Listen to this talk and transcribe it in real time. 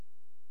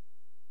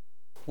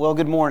Well,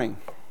 good morning.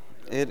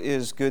 It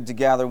is good to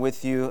gather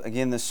with you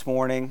again this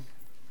morning.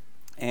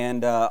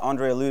 And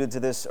Andre alluded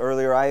to this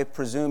earlier. I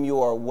presume you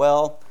are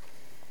well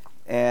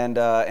and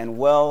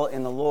well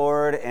in the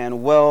Lord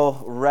and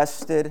well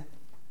rested.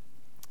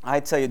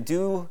 I tell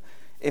you,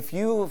 if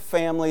you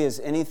family is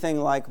anything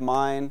like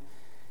mine,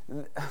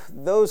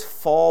 those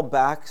fall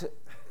back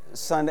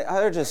Sunday,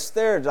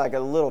 they're like a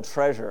little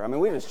treasure. I mean,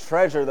 we just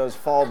treasure those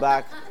fall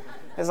back.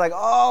 It's like,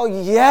 oh,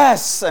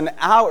 yes, an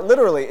hour.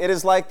 Literally, it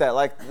is like that.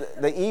 Like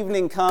the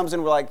evening comes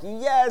and we're like,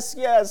 yes,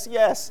 yes,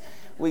 yes.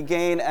 We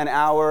gain an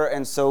hour,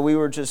 and so we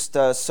were just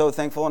so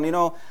thankful. And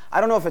I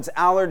don't know if it's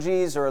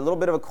allergies or a little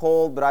bit of a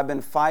cold, but I've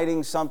been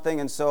fighting something,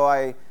 and so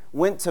I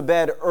went to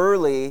bed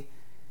early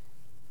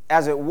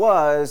as it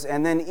was,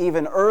 and then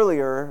even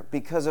earlier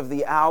because of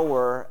the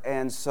hour.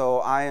 And so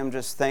I am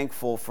just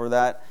thankful for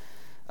that.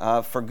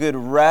 For good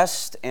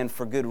rest and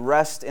for good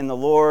rest in the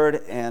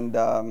Lord, and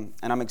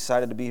I'm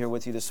excited to be here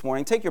with you this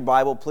morning. Take your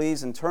Bible,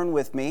 please, and turn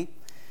with me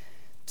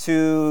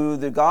to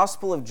the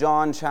Gospel of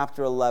John,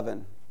 chapter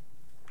 11.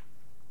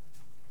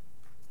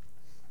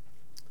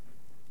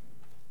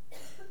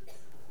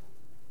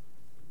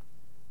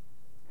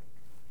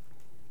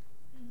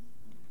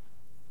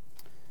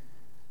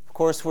 Of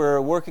course,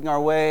 we're working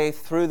our way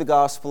through the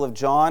Gospel of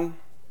John.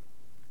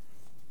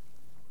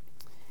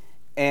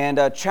 And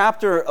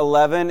chapter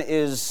 11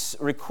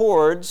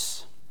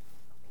 records,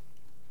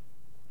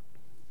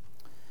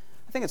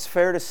 I think it's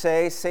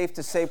safe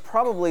to say,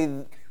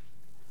 probably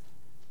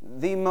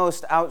the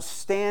most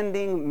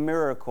outstanding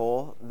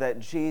miracle that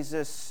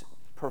Jesus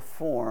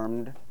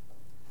performed,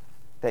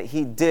 that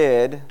he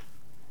did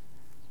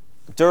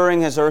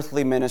during his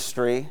earthly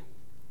ministry,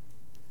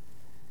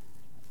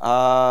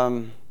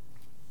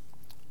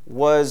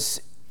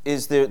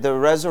 is the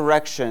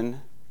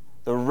resurrection,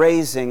 the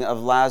raising of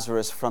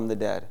Lazarus from the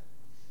dead.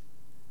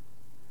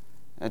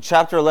 And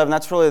chapter 11,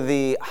 that's really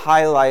the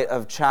highlight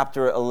of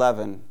chapter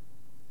 11.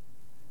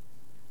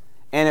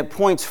 And it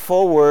points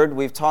forward,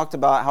 we've talked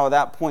about how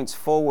that points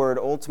forward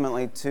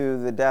ultimately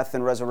to the death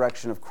and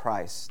resurrection of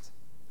Christ.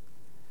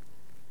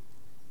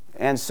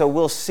 And so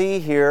we'll see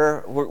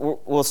here,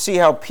 we'll see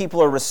how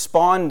people are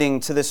responding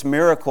to this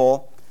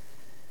miracle.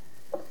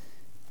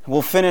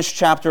 We'll finish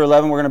chapter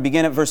 11. We're going to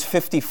begin at verse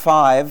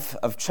 55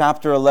 of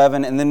chapter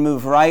 11 and then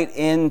move right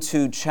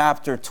into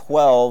chapter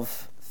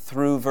 12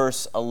 through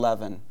verse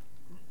 11.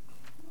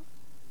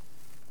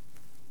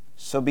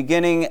 So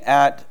beginning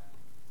at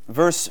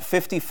verse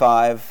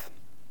 55,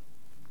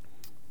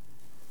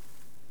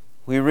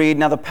 we read,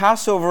 "Now the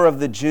Passover of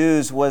the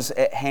Jews was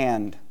at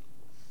hand,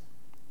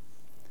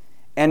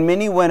 and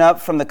many went up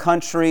from the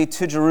country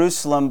to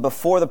Jerusalem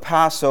before the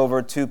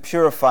Passover to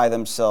purify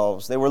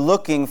themselves. They were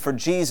looking for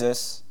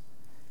Jesus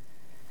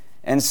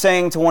and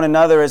saying to one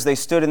another as they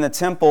stood in the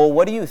temple,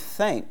 'What do you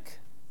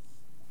think?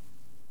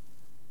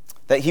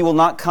 That he will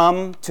not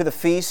come to the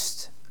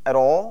feast at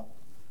all?'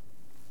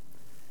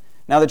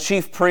 Now the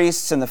chief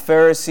priests and the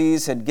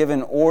Pharisees had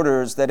given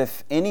orders that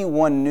if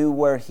anyone knew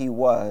where he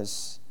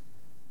was,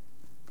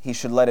 he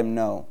should let him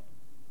know,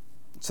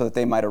 so that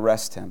they might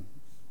arrest him.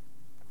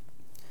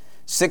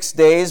 6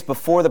 days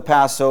before the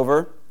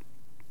Passover,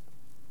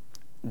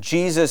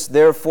 Jesus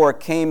therefore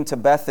came to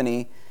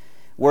Bethany,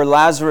 where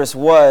Lazarus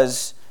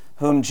was,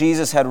 whom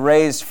Jesus had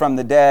raised from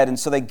the dead, and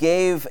so they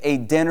gave a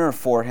dinner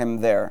for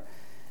him there.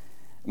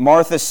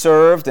 Martha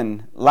served,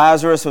 and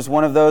Lazarus was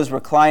one of those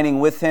reclining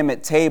with him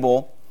at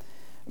table.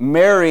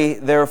 Mary,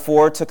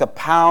 therefore, took a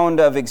pound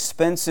of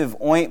expensive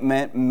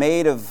ointment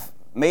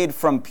made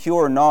from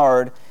pure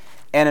nard,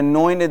 and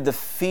anointed the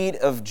feet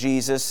of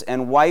Jesus,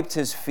 and wiped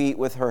his feet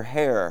with her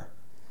hair.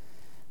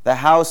 The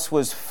house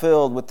was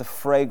filled with the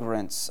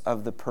fragrance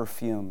of the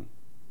perfume.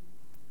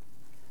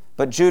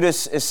 But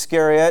Judas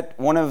Iscariot,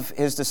 one of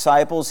his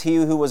disciples, he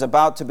who was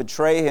about to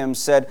betray him,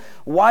 said,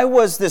 'Why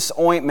was this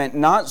ointment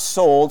not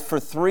sold for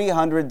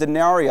 300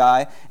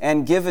 denarii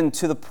and given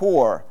to the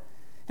poor?'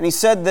 And he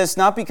said this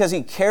not because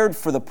he cared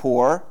for the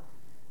poor,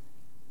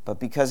 but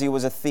because he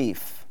was a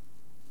thief.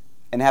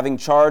 And having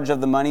charge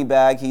of the money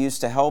bag, he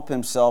used to help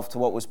himself to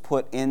what was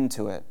put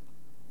into it.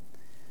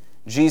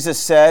 Jesus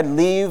said,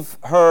 'Leave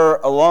her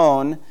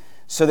alone,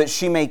 so that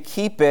she may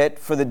keep it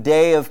for the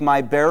day of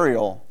my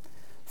burial.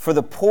 For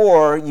the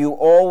poor you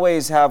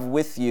always have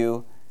with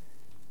you,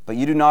 but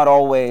you do not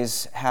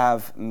always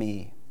have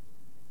me.'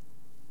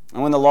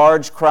 And when the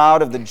large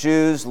crowd of the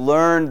Jews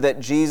learned that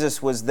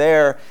Jesus was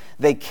there,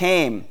 they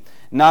came,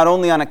 not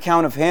only on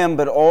account of him,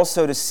 but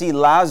also to see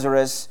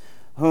Lazarus,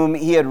 whom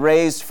he had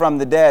raised from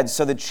the dead.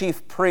 So the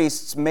chief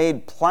priests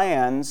made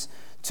plans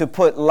to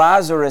put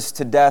Lazarus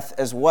to death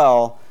as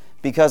well,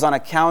 because on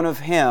account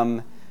of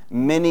him,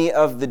 many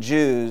of the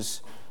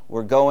Jews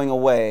were going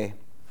away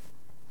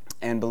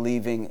and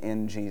believing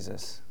in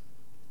Jesus."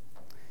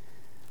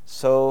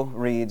 So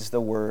reads the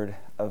Word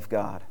of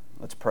God.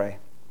 Let's pray.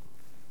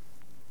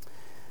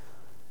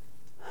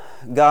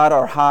 God,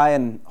 our high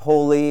and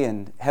holy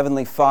and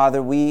heavenly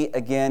Father, we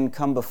again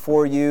come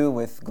before you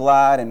with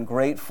glad and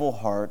grateful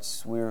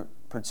hearts. We're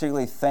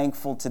particularly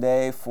thankful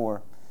today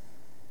for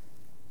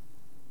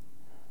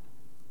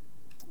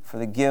for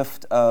the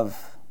gift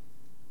of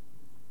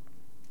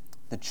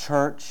the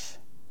church,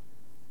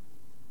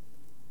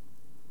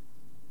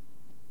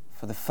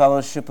 for the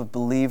fellowship of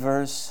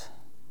believers,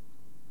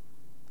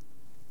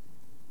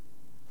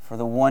 for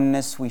the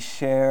oneness we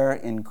share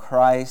in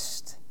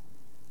Christ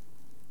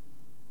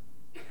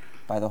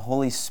by the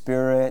Holy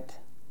Spirit.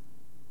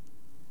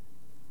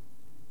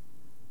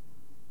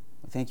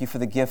 We thank you for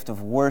the gift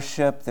of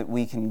worship, that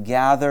we can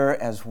gather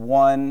as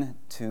one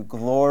to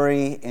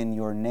glory in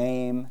your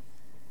name.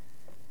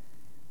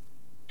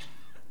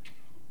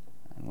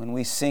 And when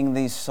we sing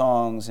these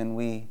songs and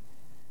we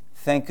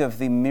think of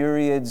the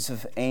myriads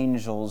of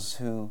angels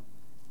who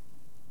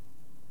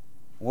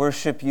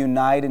worship you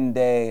night and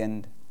day,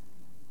 and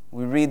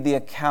we read the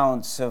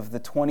accounts of the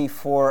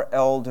 24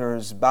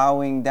 elders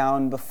bowing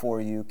down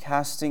before you,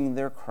 casting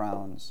their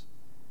crowns.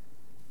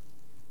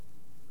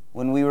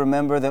 When we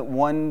remember that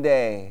one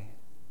day,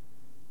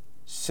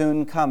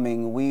 soon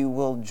coming, we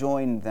will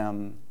join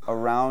them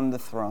around the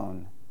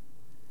throne,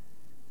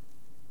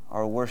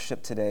 our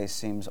worship today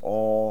seems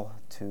all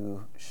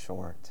too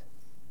short.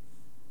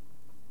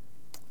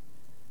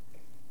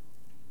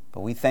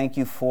 But we thank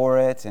you for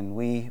it, and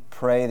we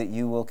pray that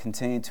you will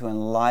continue to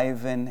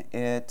enliven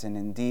it and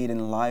indeed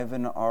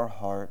enliven our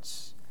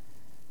hearts.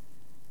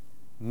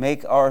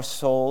 Make our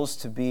souls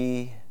to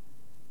be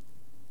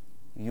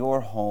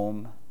your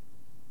home.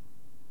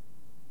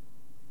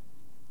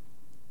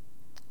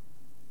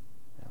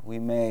 That we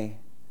may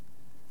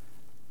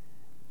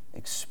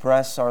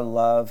express our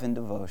love and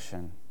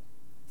devotion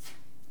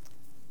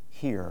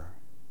here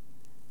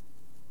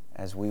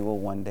as we will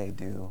one day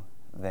do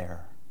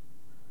there.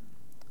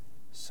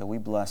 So we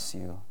bless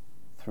you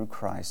through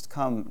Christ.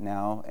 Come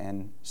now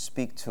and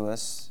speak to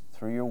us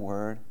through your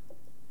word.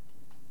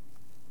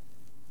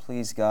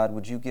 Please, God,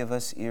 would you give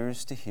us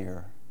ears to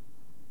hear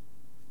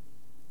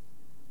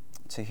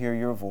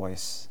your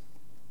voice,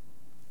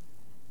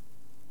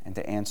 and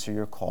to answer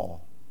your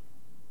call.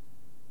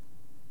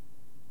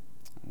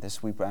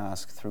 This we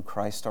ask through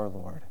Christ our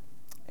Lord.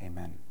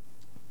 Amen.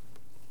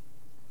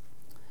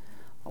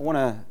 I want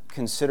to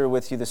consider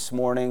with you this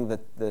morning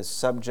the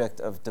subject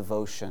of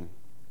devotion.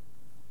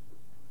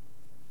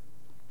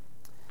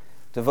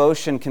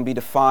 Devotion can be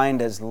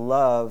defined as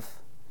love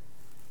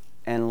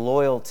and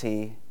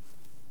loyalty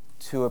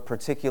to a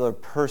particular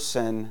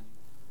person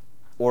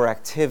or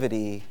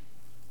activity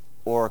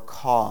or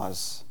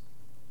cause.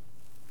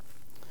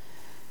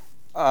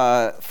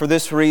 For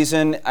this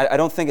reason, I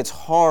don't think it's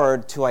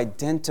hard to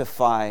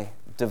identify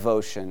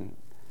devotion.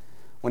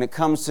 When it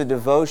comes to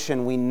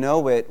devotion, we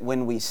know it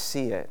when we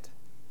see it.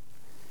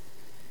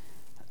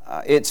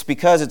 It's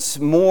because it's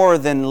more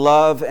than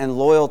love and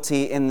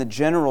loyalty in the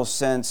general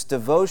sense.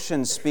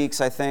 Devotion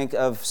speaks, I think,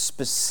 of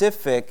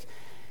specific,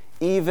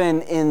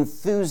 even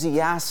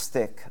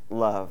enthusiastic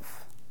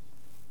love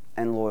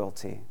and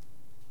loyalty.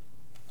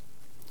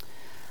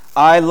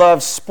 I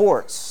love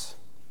sports,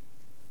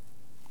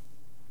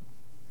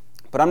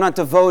 but I'm not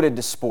devoted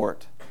to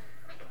sport.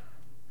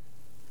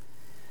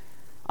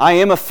 I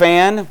am a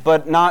fan,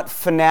 but not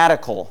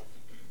fanatical.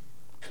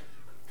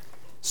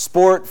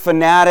 Sport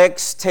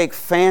fanatics take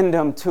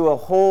fandom to a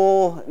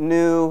whole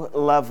new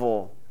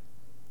level.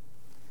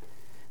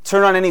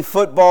 Turn on any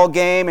football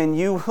game and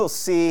you will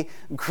see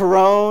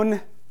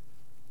grown,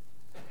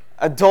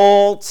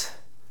 adult,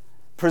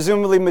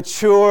 presumably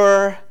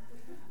mature.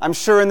 I'm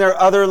sure in their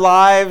other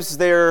lives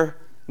they're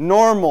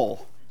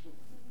normal.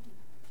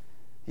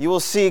 You will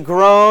see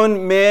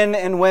grown men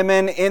and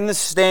women in the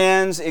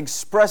stands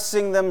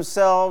expressing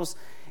themselves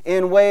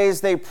in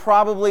ways they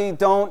probably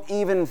don't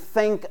even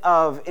think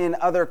of in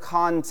other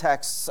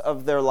contexts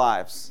of their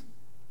lives.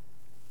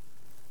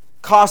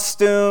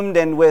 Costumed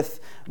and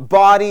with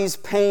bodies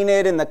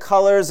painted in the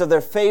colors of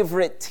their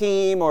favorite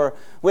team or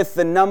with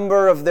the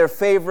number of their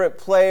favorite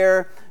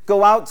player,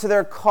 go out to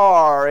their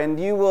car and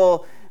you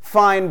will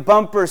find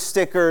bumper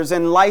stickers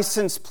and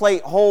license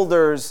plate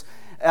holders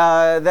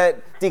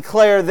that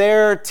declare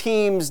their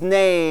team's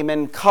name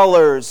and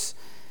colors,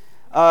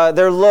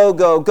 their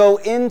logo. Go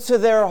into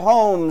their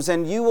homes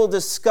and you will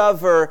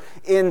discover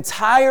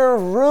entire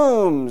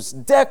rooms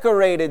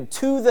decorated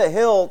to the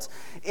hilt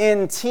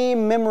in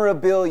team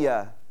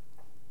memorabilia.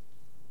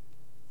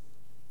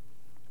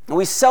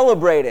 We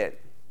celebrate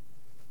it.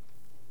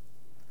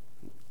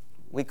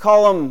 We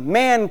call them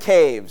man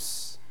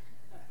caves.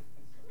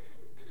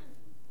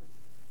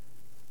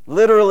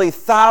 Literally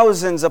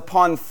thousands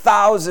upon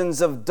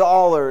thousands of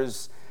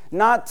dollars,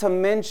 not to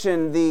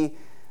mention the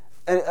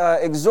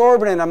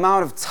exorbitant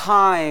amount of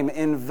time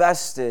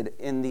invested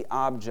in the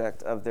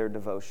object of their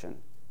devotion.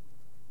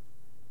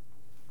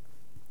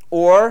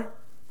 Or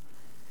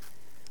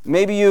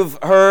maybe you've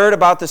heard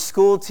about the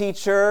school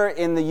teacher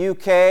in the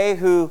UK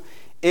who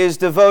is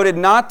devoted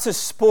not to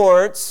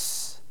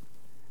sports,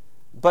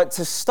 but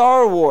to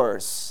Star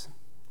Wars.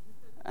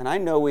 And I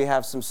know we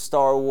have some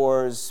Star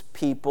Wars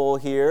people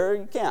here.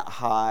 You can't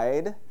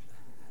hide.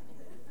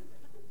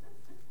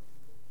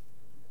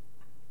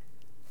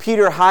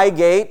 Peter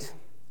Highgate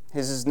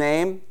is his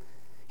name.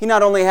 He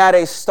not only had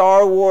a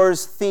Star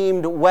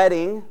Wars-themed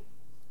wedding,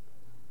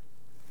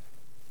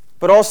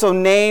 but also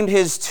named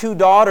his two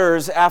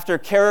daughters after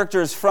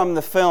characters from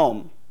the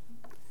film.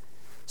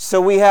 So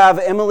we have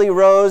Emily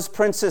Rose,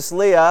 Princess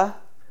Leia,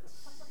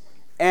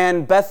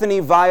 and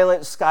Bethany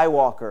Violet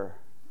Skywalker.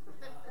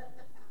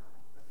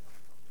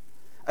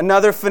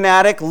 Another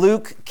fanatic,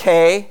 Luke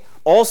K.,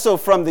 also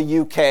from the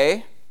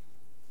UK.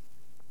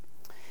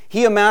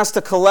 He amassed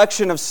a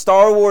collection of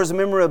Star Wars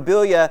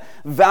memorabilia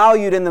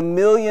valued in the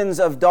millions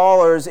of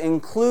dollars,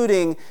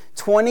 including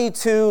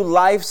 22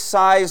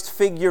 life-sized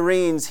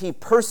figurines he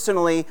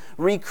personally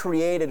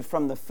recreated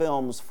from the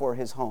films for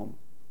his home.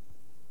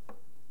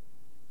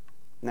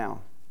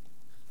 Now,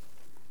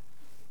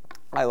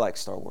 I like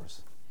Star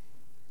Wars.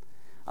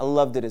 I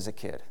loved it as a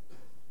kid.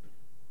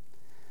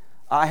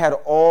 I had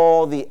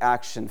all the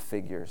action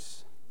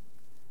figures,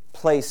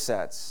 play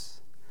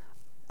sets.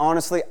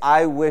 Honestly,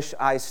 I wish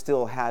I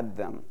still had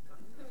them.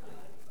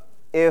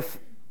 If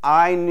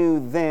I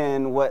knew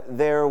then what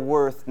they're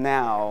worth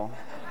now,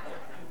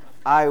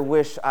 I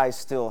wish I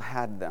still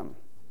had them.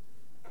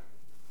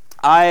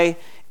 I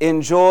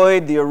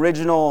enjoyed the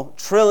original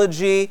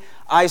trilogy.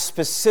 I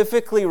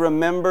specifically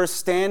remember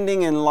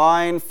standing in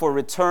line for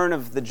Return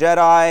of the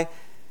Jedi.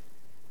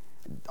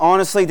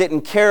 Honestly,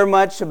 didn't care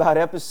much about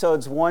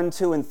episodes 1,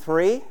 2, and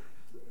 3.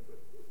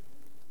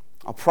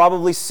 I'll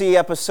probably see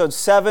episode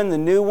 7, the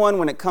new one,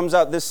 when it comes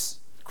out this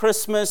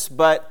Christmas,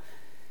 but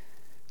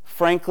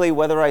frankly,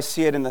 whether I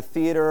see it in the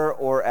theater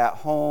or at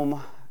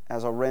home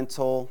as a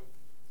rental,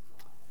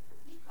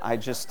 I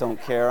just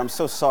don't care. I'm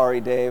so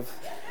sorry, Dave.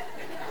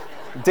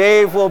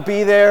 Dave will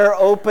be there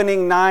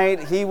opening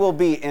night. He will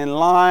be in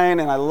line,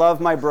 and I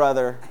love my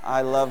brother.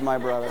 I love my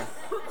brother.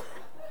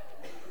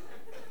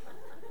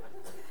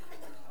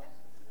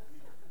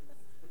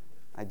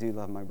 I do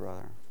love my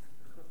brother.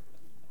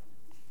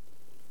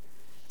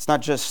 It's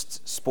not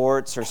just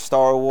sports or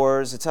Star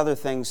Wars, it's other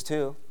things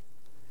too.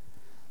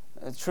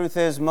 The truth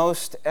is,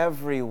 most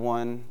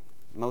everyone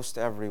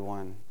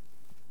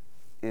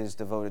is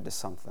devoted to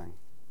something.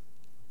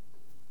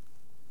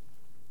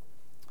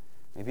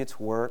 Maybe it's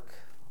work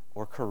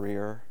or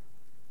career.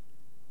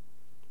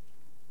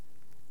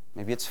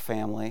 Maybe it's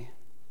family.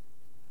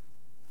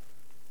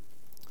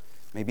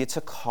 Maybe it's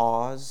a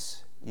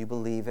cause you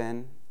believe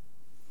in.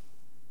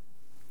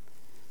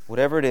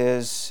 Whatever it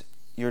is,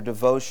 your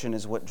devotion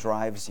is what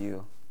drives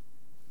you.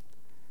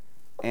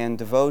 And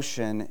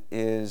devotion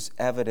is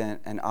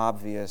evident and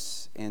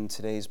obvious in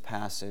today's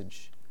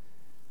passage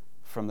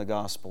from the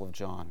Gospel of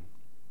John.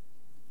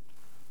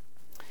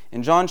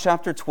 In John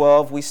chapter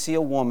 12, we see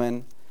a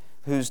woman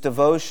whose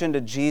devotion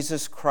to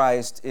Jesus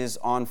Christ is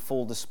on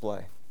full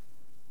display.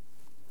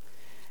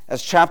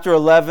 As chapter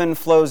 11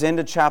 flows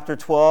into chapter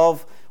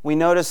 12, we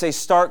notice a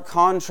stark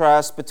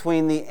contrast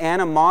between the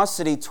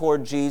animosity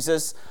toward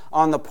Jesus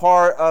on the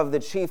part of the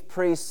chief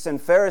priests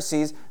and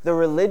Pharisees, the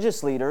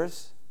religious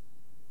leaders.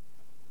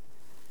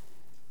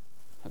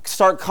 A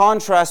stark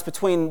contrast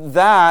between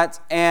that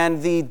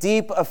and the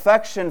deep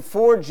affection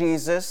for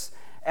Jesus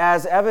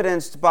as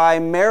evidenced by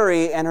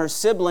Mary and her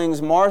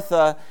siblings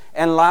Martha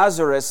and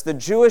Lazarus. The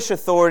Jewish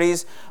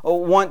authorities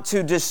want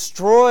to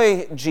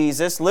destroy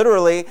Jesus,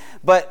 literally,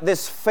 but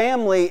this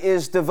family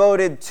is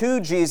devoted to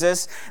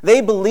Jesus.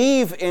 They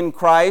believe in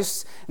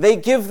Christ. They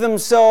give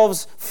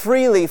themselves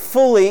freely,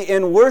 fully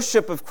in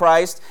worship of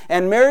Christ,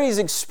 and Mary's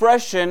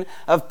expression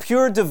of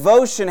pure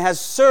devotion has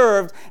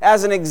served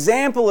as an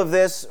example of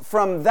this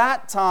from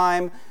that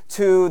time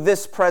to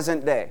this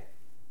present day.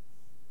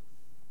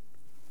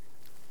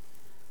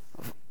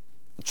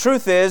 The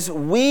truth is,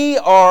 we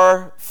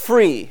are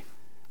free.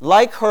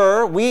 Like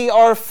her, we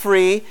are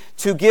free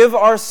to give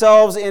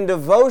ourselves in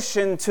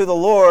devotion to the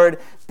Lord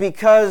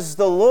because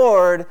the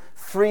Lord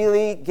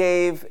freely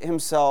gave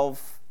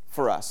Himself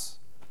for us.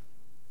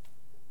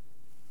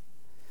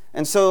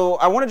 And so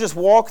I want to just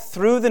walk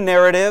through the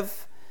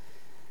narrative.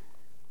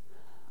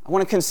 I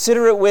want to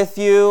consider it with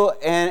you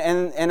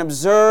and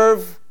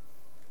observe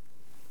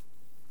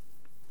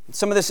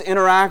some of this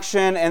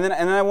interaction, and then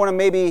I want to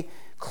maybe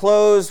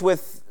close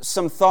with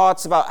some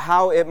thoughts about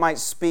how it might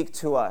speak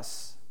to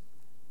us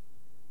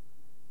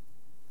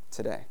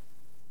today.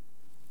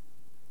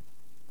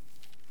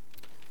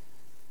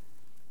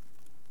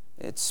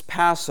 It's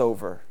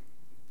Passover.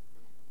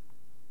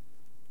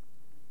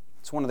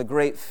 It's one of the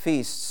great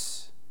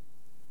feasts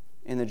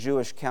in the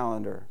Jewish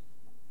calendar.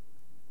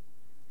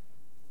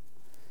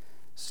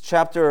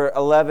 Chapter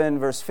 11,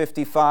 verse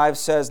 55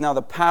 says, "Now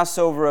the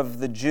Passover of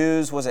the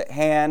Jews was at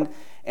hand,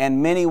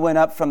 and many went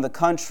up from the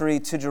country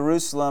to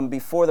Jerusalem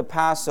before the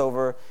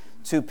Passover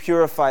to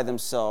purify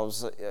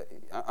themselves."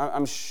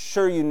 I'm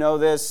sure you know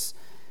this.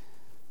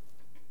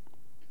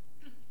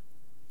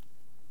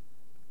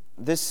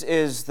 This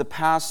is the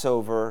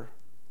Passover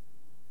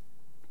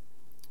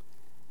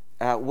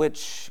at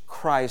which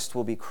Christ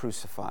will be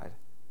crucified.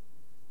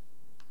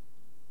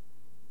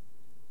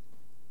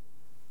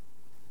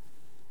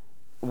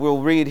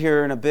 We'll read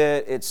here in a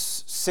bit,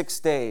 it's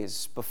 6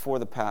 days before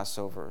the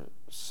Passover.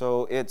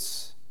 So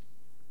it's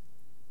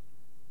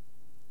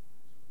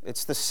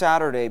the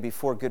Saturday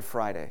before Good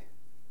Friday.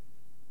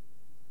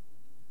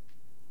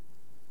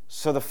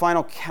 So the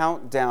final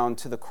countdown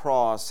to the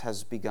cross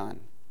has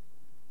begun.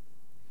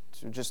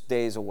 So just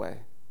days away.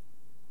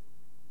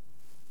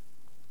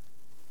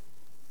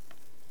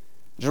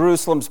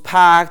 Jerusalem's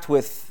packed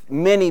with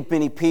many,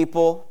 many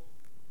people.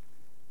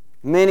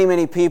 Many,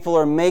 many people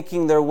are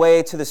making their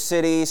way to the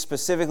city,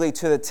 specifically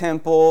to the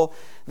temple.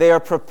 They are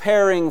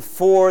preparing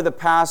for the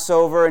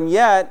Passover, and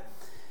yet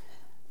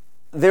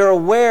they're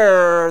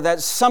aware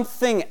that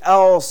something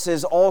else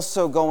is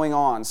also going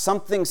on,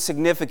 something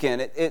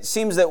significant. It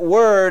seems that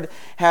word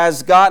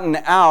has gotten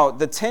out.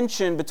 The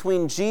tension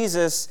between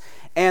Jesus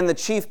and the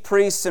chief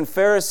priests and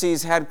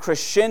Pharisees had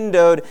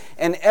crescendoed,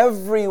 and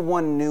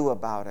everyone knew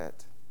about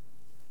it.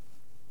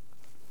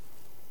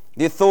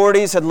 The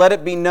authorities had let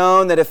it be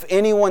known that if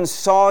anyone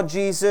saw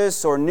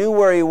Jesus or knew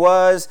where he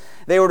was,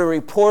 they were to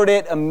report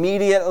it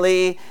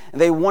immediately.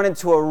 They wanted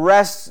to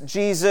arrest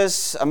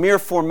Jesus, a mere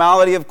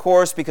formality, of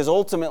course, because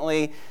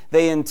ultimately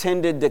they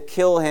intended to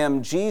kill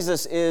him.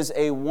 Jesus is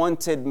a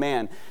wanted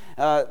man.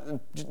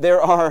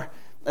 There are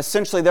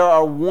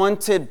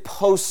wanted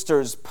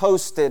posters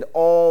posted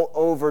all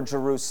over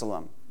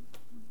Jerusalem.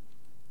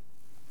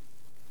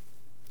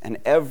 And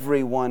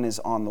everyone is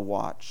on the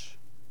watch.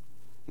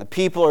 The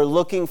people are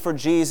looking for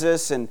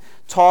Jesus and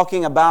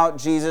talking about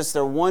Jesus.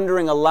 They're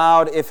wondering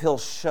aloud if he'll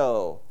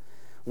show.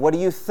 What do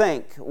you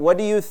think? What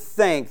do you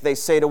think? They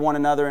say to one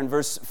another in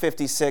verse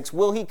 56.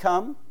 Will he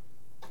come?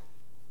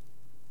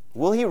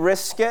 Will he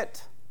risk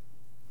it?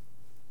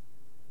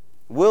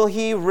 Will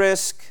he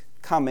risk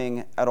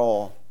coming at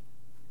all?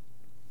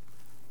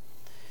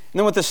 And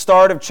then with the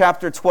start of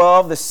chapter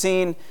 12, the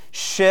scene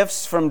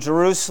shifts from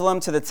Jerusalem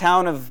to the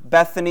town of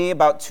Bethany,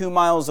 about 2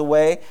 miles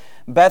away.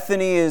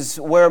 Bethany is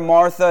where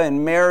Martha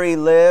and Mary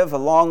live,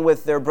 along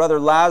with their brother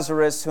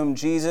Lazarus, whom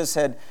Jesus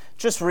had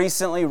just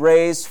recently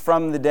raised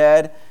from the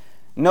dead.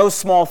 No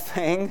small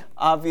thing,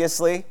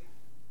 obviously.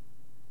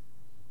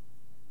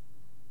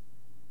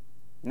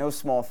 No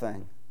small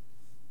thing.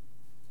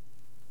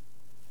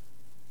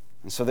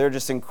 And so they're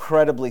just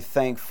incredibly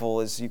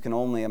thankful, as you can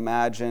only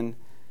imagine.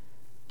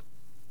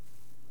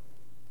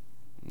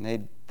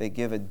 And they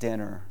give a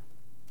dinner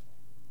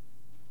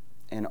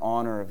in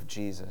honor of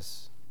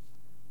Jesus,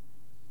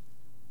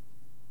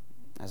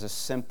 as a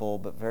simple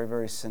but very,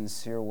 very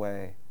sincere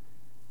way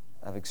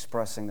of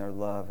expressing their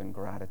love and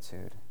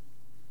gratitude.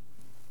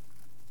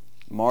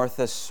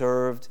 Martha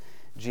served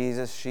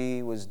Jesus.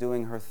 She was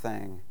doing her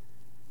thing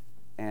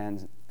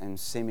and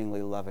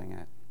seemingly loving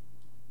it.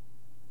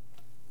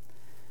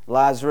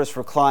 Lazarus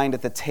reclined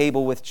at the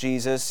table with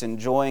Jesus,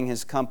 enjoying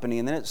his company.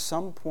 And then at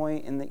some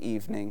point in the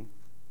evening,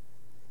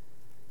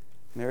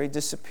 Mary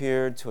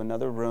disappeared to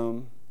another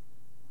room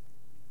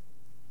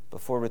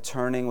before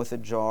returning with a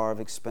jar of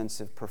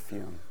expensive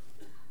perfume.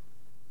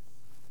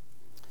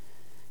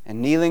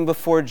 And kneeling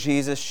before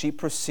Jesus, she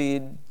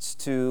proceeds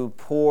to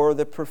pour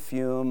the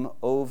perfume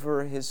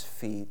over his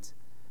feet,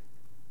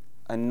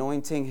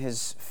 anointing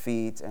his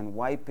feet and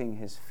wiping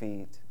his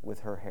feet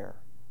with her hair.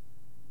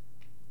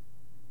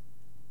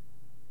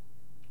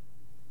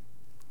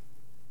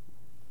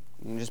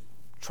 You can just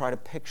try to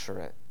picture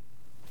it.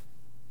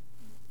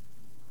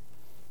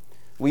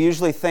 We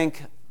usually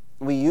think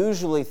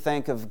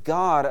of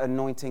God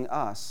anointing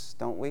us,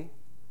 don't we?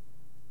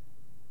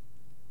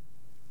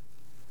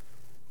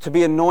 To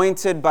be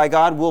anointed by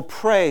God, we'll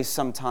pray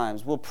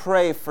sometimes. We'll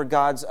pray for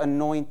God's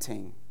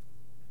anointing.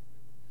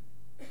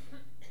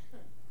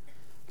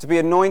 To be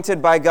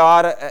anointed by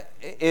God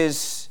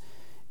is,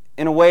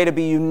 in a way, to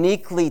be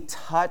uniquely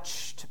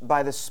touched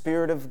by the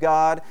Spirit of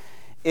God.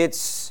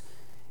 It's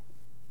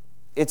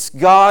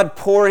God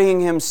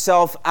pouring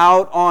himself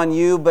out on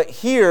you, but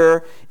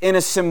here, in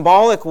a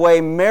symbolic way,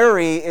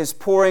 Mary is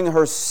pouring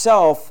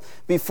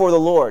herself before the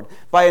Lord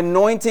by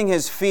anointing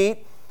his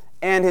feet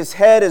and his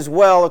head as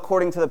well,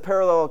 according to the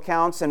parallel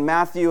accounts in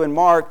Matthew and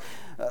Mark.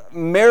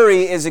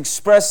 Mary is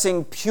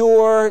expressing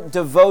pure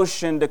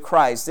devotion to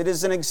Christ. It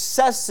is an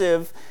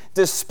excessive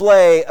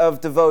display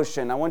of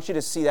devotion. I want you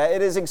to see that.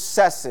 It is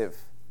excessive.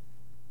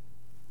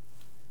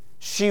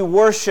 She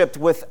worshiped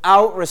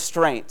without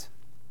restraint.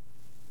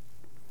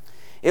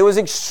 It was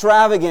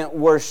extravagant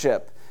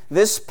worship.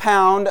 This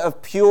pound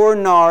of pure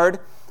nard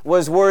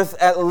was worth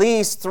at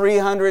least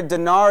 300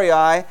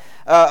 denarii,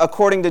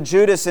 according to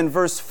Judas in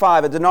verse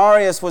 5. A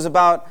denarius was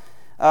about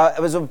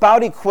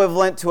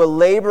equivalent to a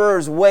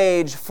laborer's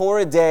wage for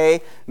a day,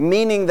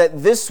 meaning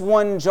that this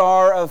one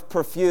jar of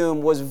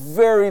perfume was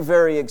very,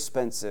 very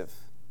expensive.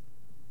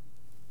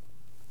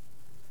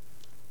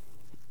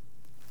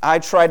 I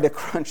tried to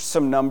crunch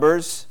some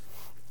numbers,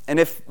 and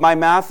if my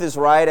math is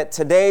right, at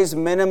today's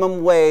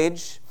minimum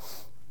wage,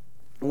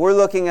 we're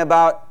looking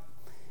about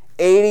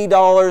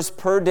 $80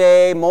 per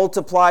day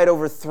multiplied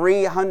over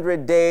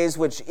 300 days,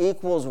 which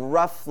equals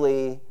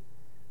roughly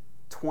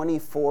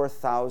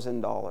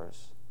 $24,000.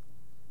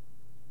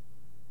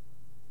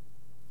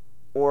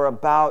 Or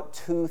about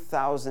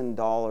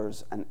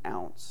 $2,000 an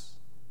ounce.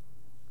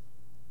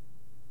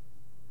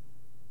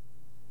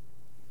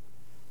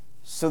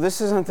 So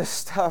this isn't the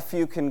stuff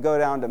you can go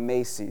down to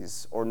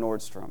Macy's or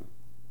Nordstrom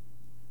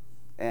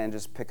and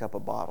just pick up a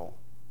bottle.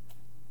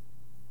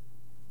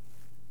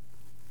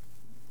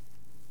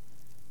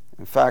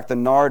 In fact, the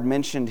nard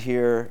mentioned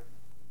here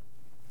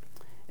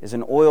is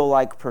an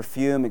oil-like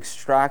perfume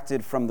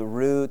extracted from the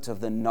root of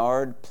the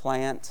nard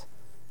plant.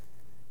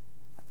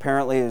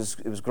 Apparently,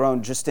 it was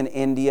grown just in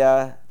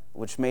India,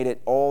 which made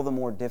it all the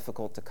more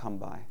difficult to come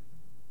by.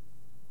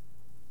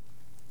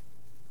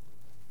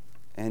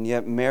 And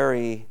yet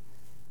Mary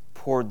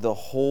poured the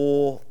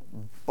whole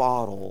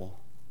bottle,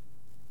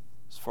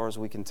 as far as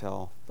we can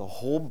tell, the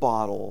whole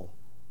bottle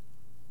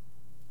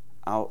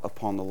out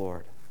upon the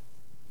Lord.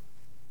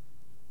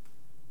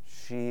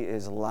 She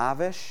is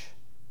lavish.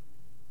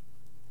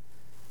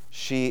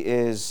 She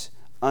is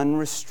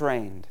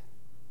unrestrained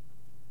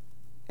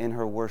in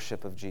her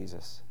worship of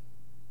Jesus.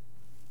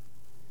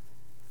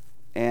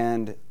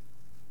 And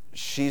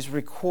she's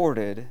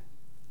recorded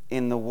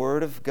in the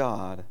Word of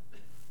God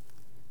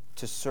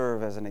to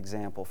serve as an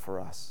example for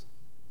us.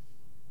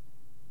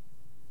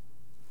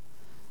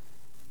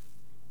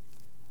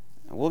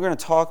 We're going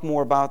to talk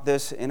more about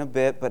this in a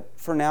bit, but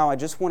for now, I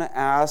just want to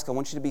ask, I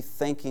want you to be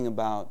thinking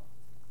about,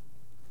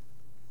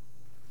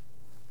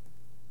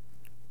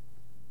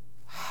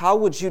 how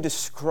would you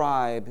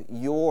describe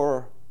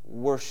your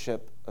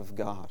worship of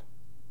God?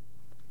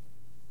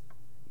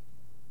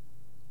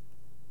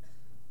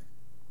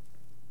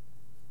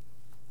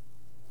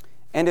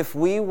 And if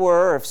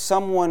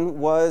someone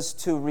was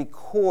to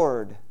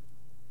record,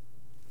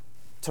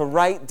 to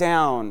write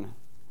down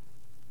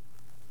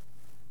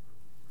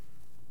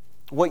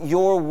what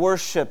your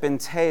worship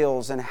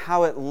entails and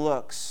how it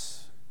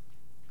looks,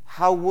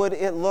 how would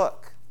it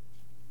look?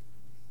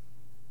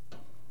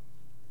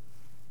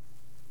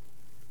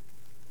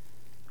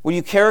 Would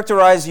you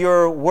characterize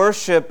your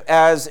worship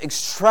as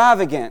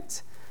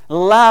extravagant,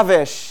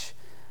 lavish,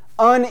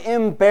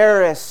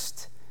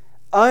 unembarrassed,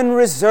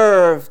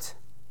 unreserved?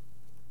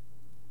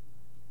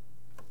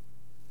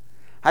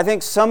 I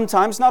think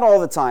sometimes, not all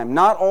the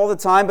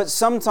time, but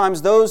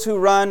sometimes those who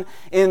run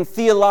in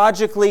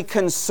theologically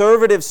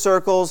conservative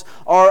circles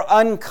are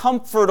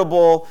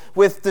uncomfortable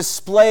with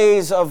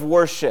displays of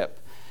worship.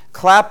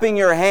 Clapping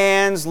your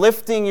hands,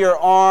 lifting your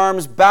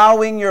arms,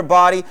 bowing your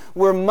body.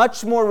 We're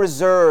much more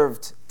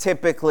reserved,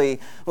 typically.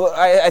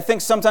 I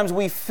think sometimes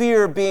we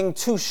fear being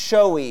too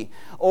showy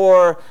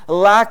or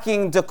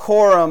lacking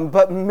decorum,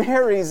 but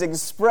Mary's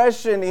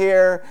expression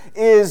here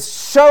is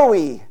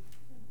showy.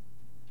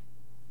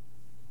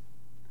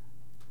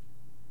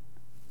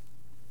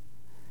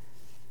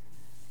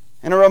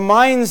 And it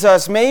reminds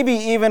us, maybe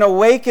even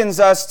awakens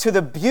us to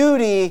the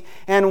beauty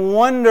and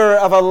wonder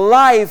of a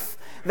life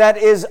that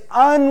is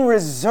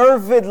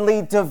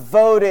unreservedly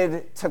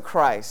devoted to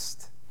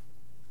Christ.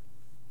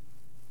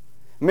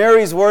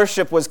 Mary's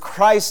worship was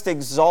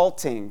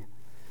Christ-exalting.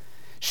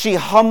 She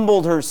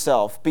humbled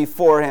herself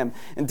before Him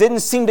and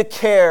didn't seem to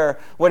care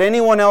what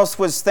anyone else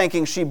was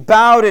thinking. She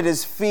bowed at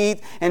His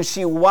feet and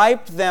she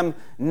wiped them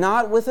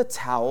not with a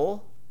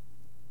towel,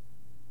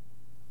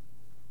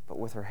 but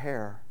with her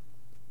hair.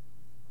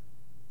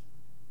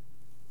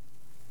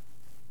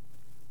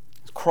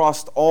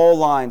 Crossed all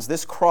lines.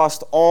 This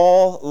crossed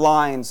all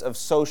lines of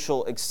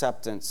social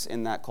acceptance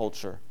in that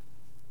culture.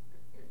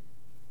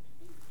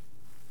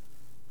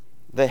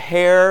 The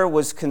hair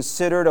was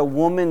considered a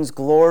woman's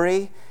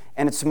glory,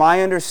 and it's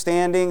my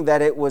understanding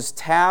that it was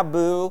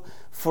taboo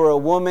for a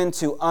woman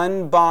to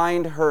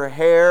unbind her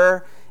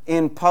hair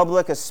in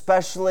public,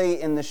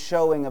 especially in the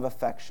showing of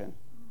affection.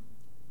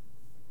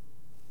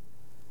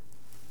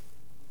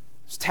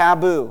 It's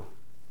taboo.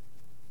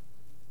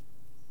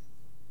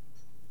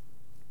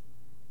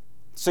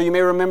 So you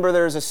may remember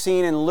there's a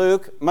scene in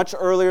Luke, much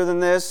earlier than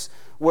this,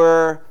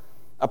 where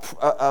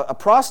a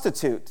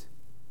prostitute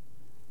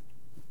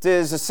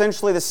is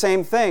essentially the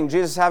same thing.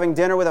 Jesus is having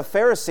dinner with a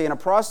Pharisee, and a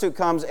prostitute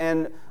comes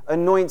and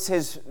anoints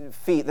his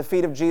feet, the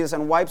feet of Jesus,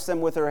 and wipes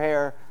them with her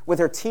hair, with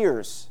her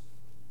tears.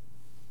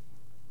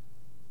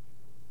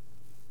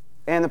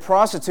 And the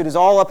prostitute is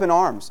all up in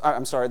arms.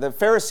 The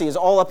Pharisee is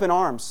all up in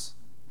arms.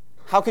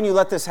 How can you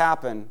let this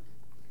happen?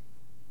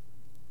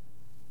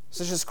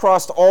 So it's just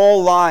crossed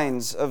all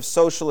lines of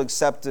social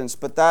acceptance,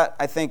 but that,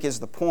 I think, is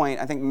the point.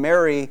 I think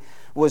Mary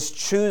was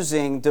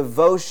choosing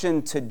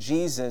devotion to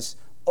Jesus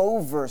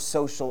over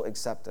social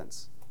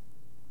acceptance.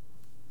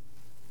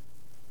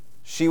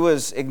 She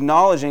was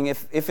acknowledging,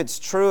 if it's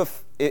true,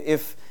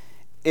 if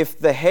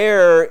the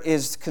hair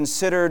is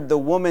considered the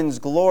woman's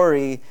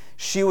glory,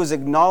 she was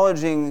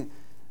acknowledging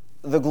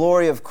the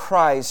glory of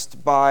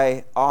Christ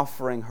by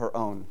offering her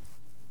own.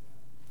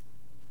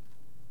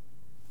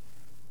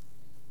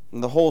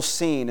 And the whole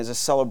scene is a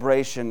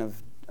celebration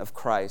of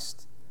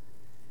Christ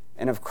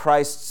and of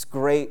Christ's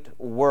great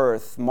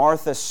worth.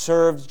 Martha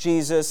served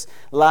Jesus,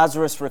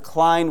 Lazarus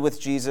reclined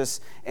with Jesus,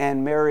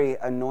 and Mary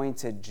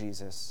anointed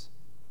Jesus.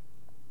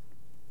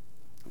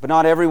 But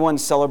not everyone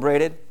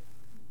celebrated.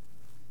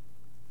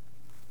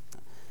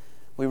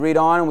 We read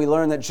on and we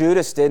learn that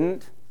Judas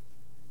didn't.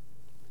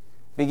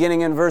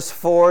 Beginning in verse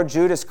 4,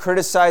 Judas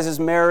criticizes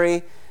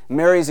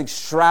Mary's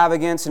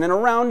extravagance, and in a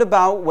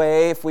roundabout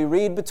way, if we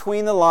read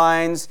between the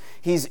lines,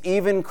 he's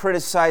even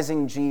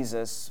criticizing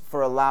Jesus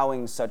for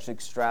allowing such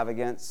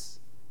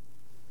extravagance.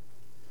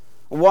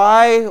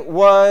 Why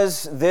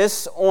was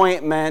this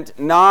ointment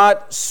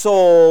not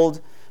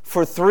sold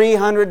for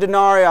 300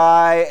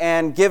 denarii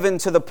and given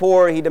to the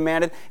poor, he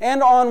demanded?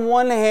 And on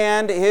one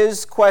hand,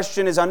 his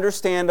question is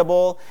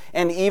understandable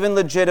and even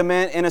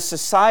legitimate in a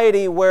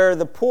society where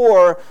the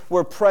poor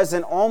were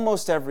present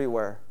almost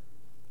everywhere.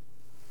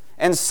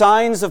 And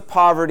signs of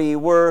poverty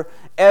were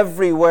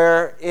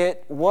everywhere.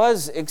 It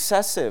was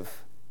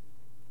excessive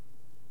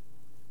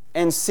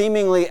and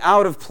seemingly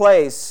out of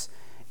place,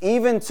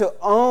 even to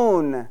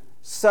own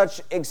such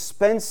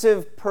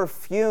expensive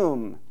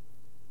perfume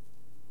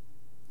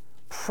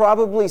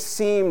probably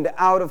seemed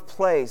out of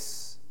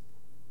place.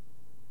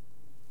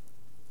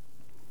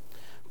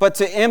 But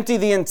to empty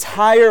the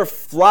entire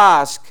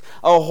flask,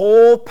 a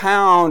whole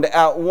pound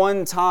at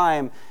one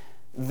time,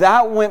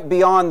 that went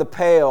beyond the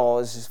pale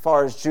as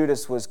far as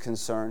Judas was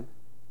concerned.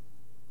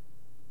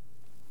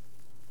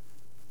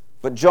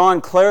 But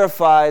John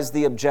clarifies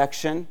the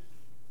objection.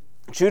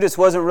 Judas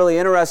wasn't really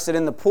interested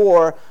in the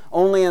poor,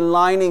 only in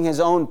lining his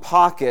own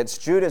pockets.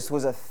 Judas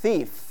was a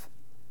thief.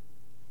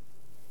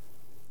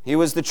 He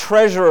was the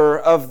treasurer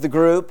of the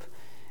group,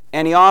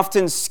 and he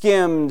often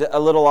skimmed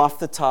a little off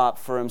the top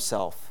for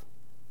himself.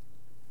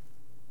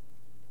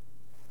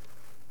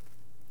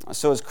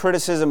 So his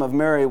criticism of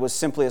Mary was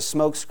simply a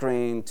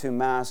smokescreen to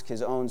mask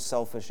his own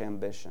selfish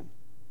ambition.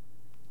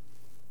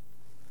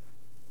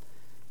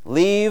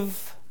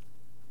 Leave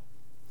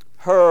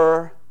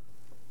her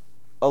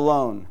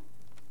alone,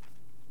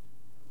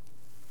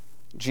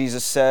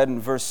 Jesus said in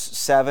verse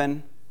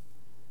 7.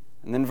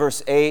 And then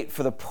verse 8,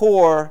 for the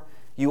poor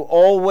you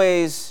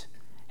always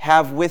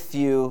have with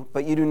you,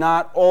 but you do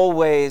not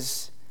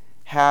always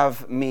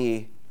have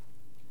me.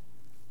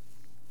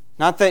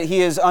 Not that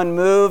he is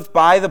unmoved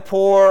by the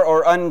poor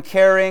or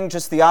uncaring,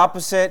 just the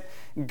opposite.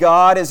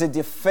 God is a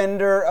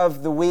defender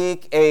of the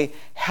weak, a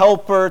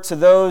helper to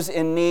those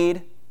in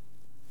need.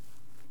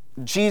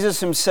 Jesus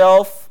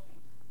himself,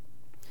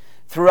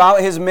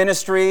 throughout his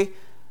ministry,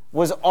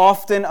 was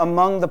often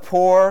among the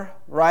poor,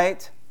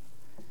 right?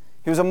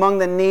 He was among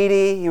the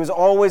needy. He was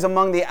always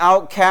among the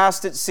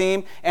outcast, it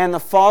seemed. And the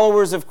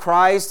followers of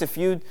Christ, if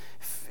you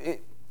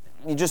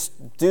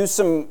just do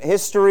some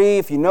history,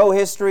 if you know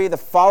history, the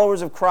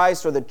followers of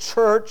Christ or the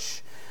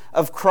church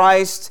of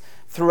Christ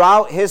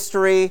throughout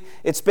history,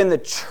 it's been the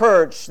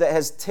church that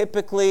has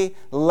typically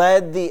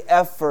led the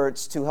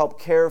efforts to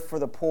help care for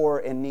the poor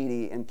and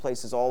needy in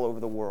places all over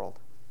the world.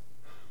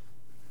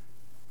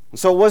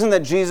 So it wasn't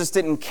that Jesus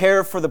didn't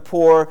care for the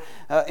poor.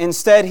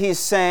 Instead, he's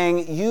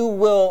saying, you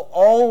will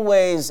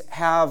always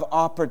have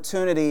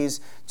opportunities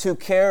to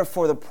care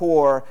for the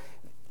poor.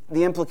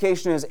 The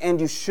implication is,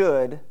 and you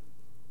should.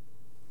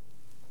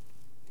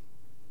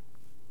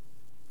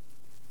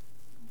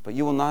 But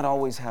you will not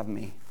always have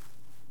me.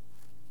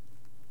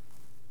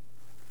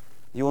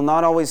 You will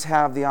not always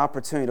have the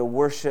opportunity to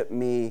worship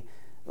me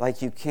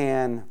like you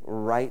can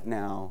right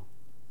now,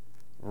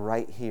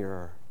 right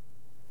here.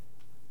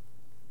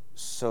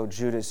 So,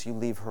 Judas, you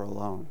leave her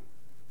alone.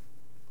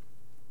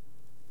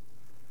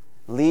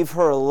 Leave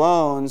her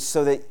alone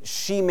so that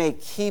she may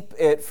keep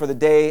it for the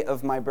day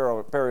of my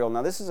burial.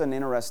 Now, this is an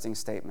interesting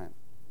statement.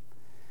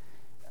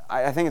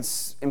 I think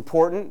it's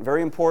important,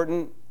 very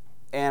important,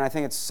 and I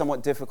think it's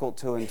somewhat difficult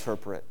to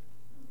interpret.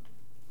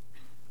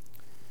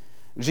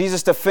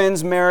 Jesus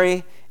defends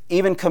Mary,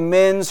 even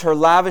commends her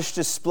lavish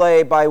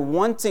display by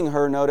wanting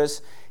her,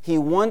 notice, he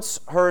wants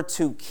her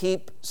to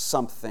keep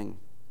something.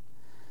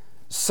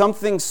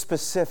 Something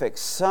specific,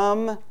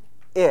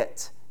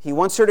 it. He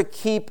wants her to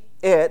keep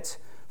it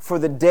for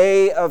the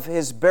day of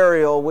his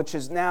burial, which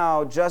is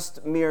now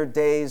just mere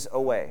days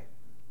away.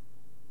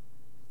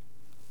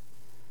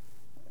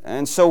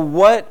 And so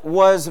what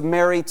was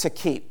Mary to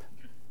keep?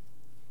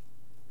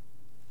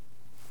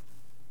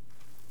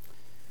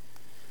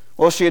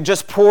 Well, she had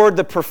just poured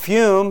the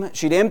perfume.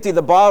 She'd emptied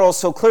the bottle,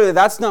 so clearly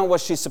that's not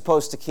what she's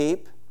supposed to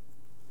keep.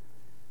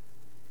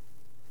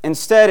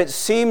 Instead, it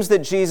seems that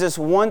Jesus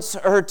wants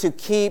her to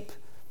keep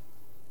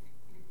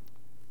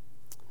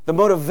the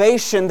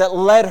motivation that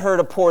led her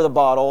to pour the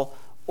bottle,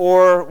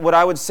 or what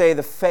I would say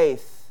the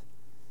faith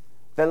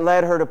that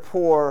led her to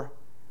pour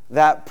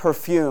that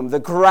perfume, the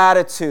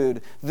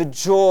gratitude, the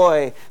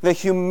joy, the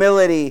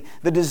humility,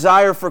 the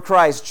desire for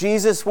Christ.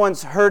 Jesus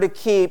wants her to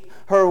keep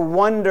her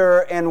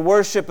wonder and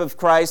worship of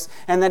Christ,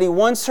 and that he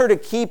wants her to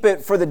keep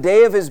it for the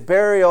day of his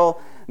burial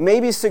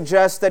maybe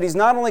suggests that he's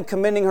not only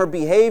commending her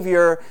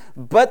behavior,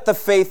 but the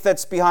faith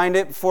that's behind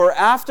it. For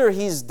after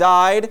he's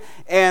died,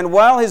 and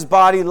while his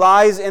body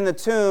lies in the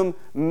tomb,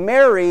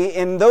 Mary,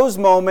 in those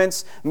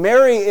moments,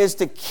 Mary is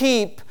to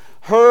keep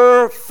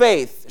her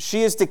faith.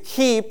 She is to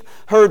keep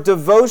her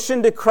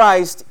devotion to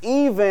Christ,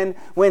 even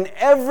when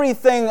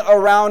everything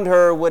around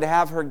her would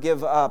have her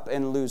give up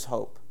and lose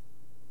hope.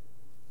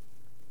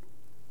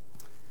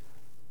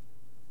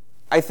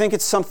 I think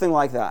it's something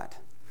like that.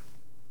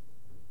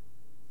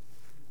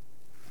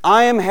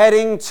 I am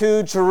heading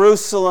to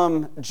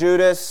Jerusalem,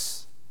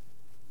 Judas.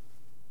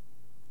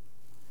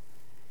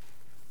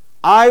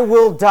 I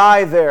will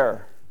die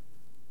there.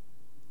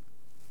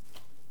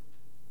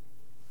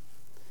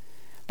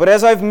 But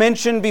as I've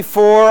mentioned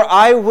before,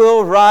 I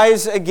will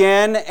rise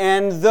again,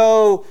 and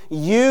though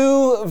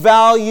you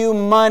value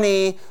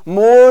money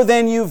more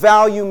than you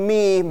value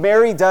me,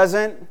 Mary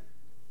doesn't.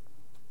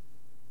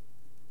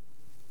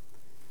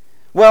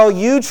 Well,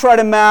 you try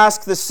to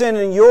mask the sin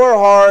in your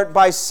heart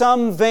by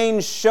some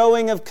vain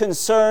showing of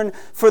concern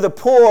for the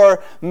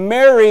poor.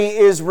 Mary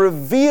is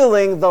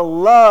revealing the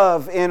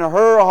love in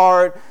her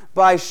heart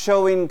by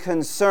showing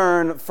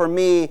concern for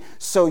me.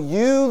 So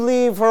you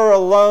leave her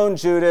alone,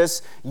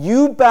 Judas.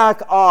 You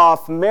back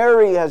off.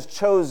 Mary has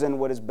chosen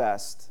what is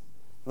best.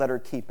 Let her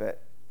keep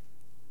it.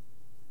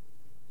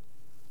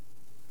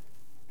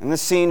 And the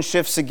scene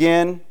shifts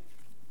again.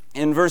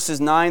 In verses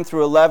 9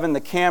 through 11,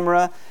 the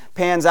camera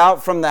pans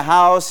out from the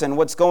house and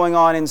what's going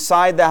on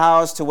inside the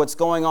house to what's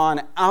going on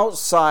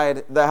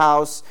outside the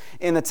house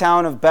in the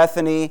town of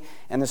Bethany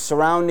and the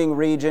surrounding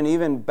region,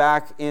 even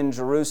back in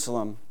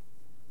Jerusalem.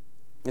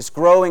 This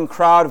growing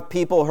crowd of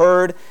people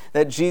heard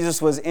that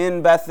Jesus was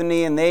in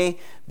Bethany, and they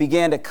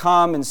began to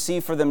come and see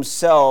for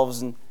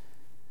themselves, and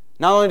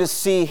not only to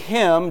see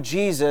him,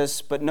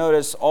 Jesus, but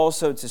notice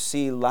also to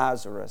see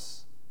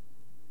Lazarus,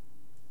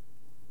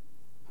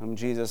 whom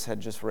Jesus had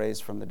just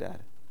raised from the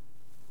dead.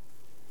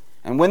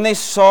 And when they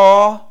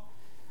saw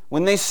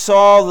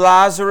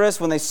Lazarus,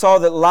 when they saw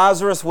that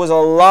Lazarus was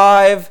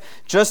alive,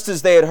 just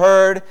as they had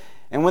heard,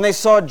 and when they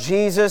saw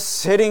Jesus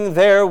sitting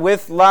there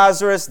with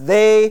Lazarus,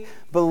 they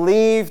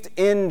believed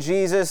in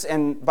Jesus,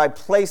 and by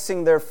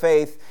placing their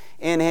faith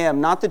in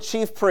him. Not the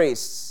chief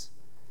priests.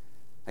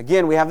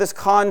 Again, we have this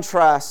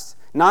contrast.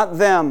 Not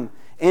them.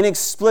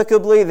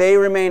 Inexplicably, they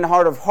remain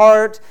hard of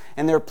heart,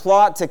 and their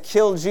plot to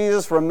kill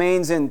Jesus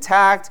remains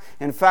intact.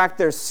 In fact,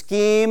 their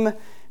scheme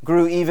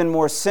grew even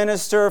more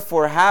sinister,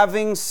 for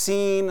having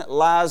seen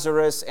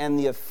Lazarus and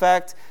the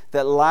effect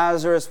that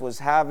Lazarus was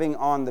having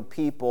on the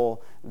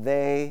people,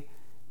 they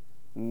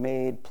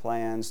made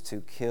plans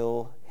to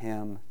kill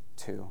him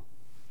too.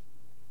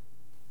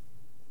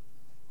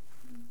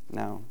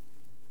 Now,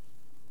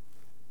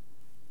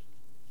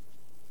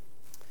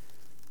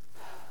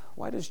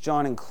 why does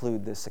John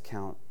include this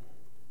account?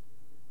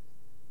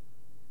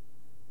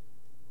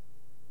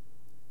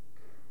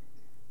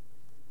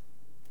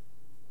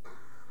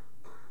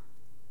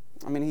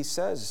 I mean, he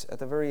says at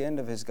the very end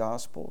of his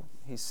gospel,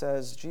 he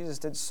says, Jesus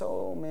did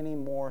so many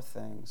more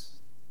things.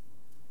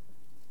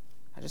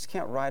 I just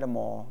can't write them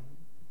all.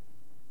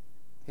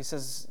 He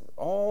says,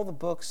 all the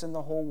books in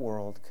the whole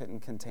world couldn't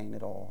contain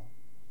it all.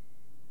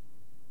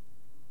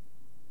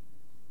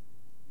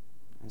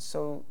 And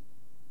so,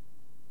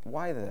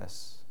 why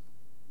this?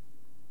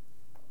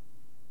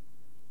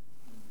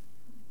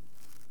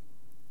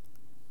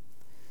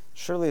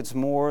 Surely it's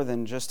more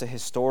than just a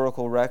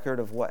historical record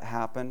of what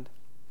happened.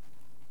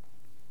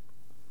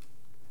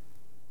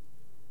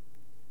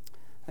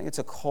 I think it's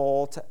a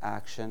call to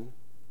action,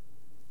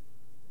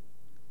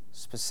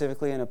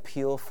 specifically an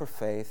appeal for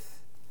faith,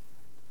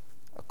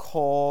 a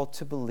call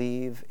to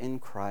believe in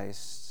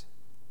Christ,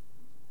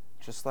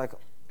 just like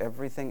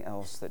everything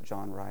else that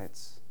John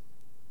writes.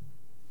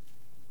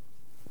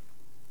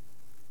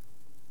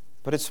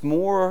 But it's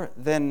more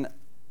than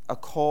a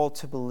call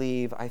to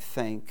believe, I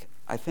think.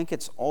 I think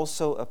it's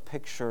also a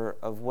picture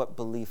of what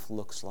belief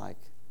looks like,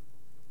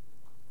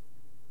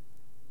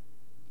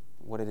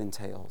 what it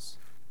entails.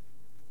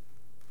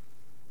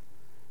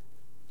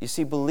 You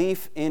see,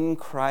 belief in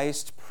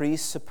Christ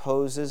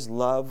presupposes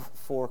love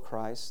for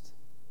Christ.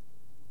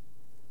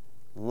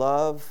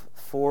 Love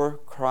for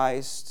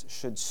Christ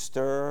should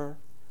stir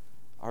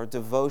our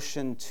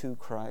devotion to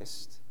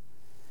Christ.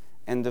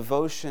 And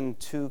devotion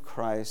to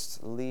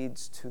Christ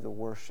leads to the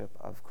worship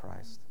of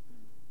Christ.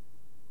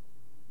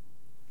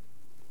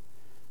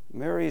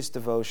 Mary's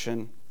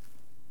devotion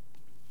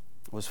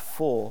was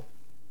full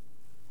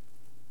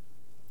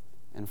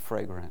and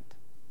fragrant.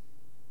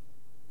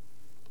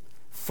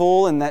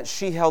 Full in that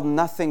she held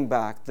nothing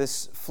back.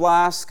 This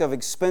flask of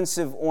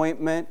expensive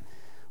ointment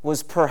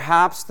was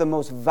perhaps the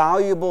most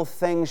valuable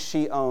thing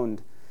she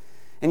owned.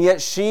 And yet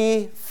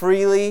she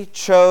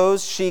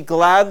she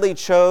gladly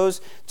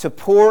chose to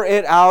pour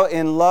it out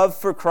in love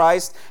for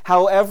Christ.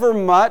 However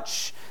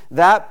much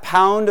that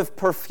pound of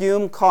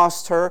perfume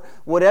cost her,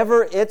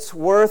 whatever its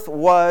worth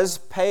was,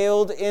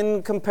 paled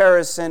in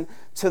comparison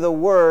to the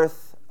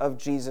worth of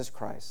Jesus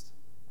Christ.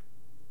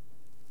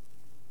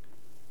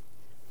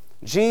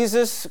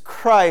 Jesus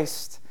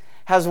Christ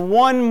has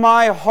won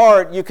my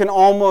heart, you can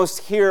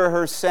almost hear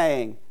her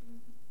saying.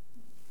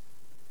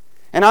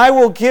 And I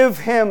will give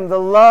him the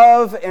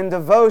love and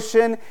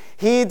devotion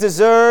he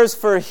deserves,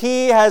 for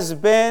he has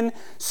been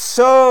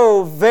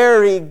so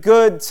very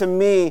good to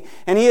me.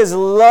 And he has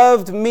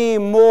loved me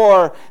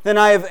more than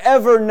I have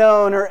ever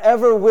known or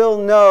ever will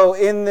know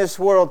in this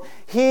world.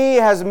 He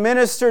has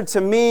ministered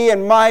to me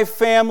and my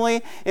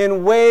family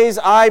in ways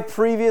I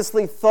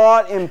previously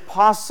thought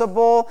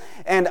impossible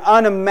and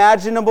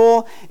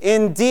unimaginable.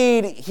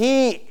 Indeed,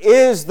 he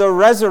is the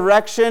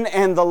resurrection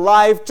and the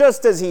life,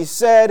 just as he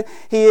said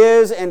he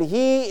is, and he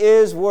He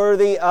is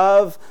worthy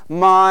of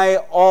my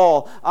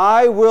all.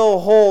 I will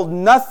hold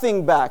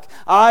nothing back.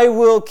 I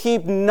will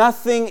keep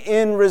nothing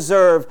in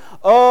reserve.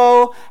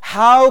 Oh,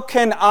 how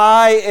can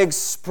I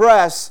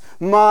express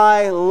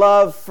my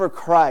love for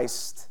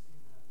Christ?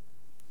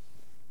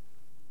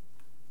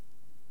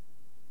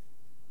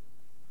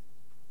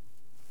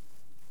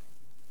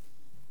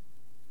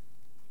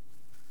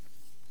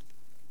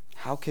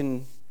 How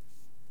can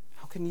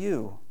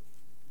you?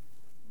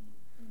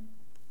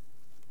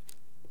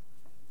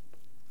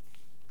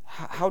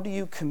 How do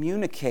you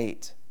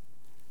communicate,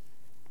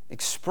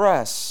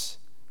 express,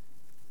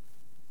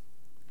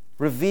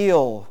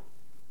 reveal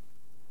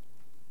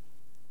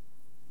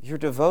your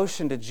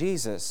devotion to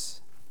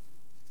Jesus?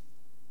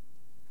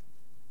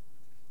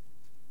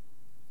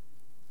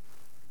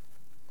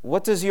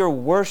 What does your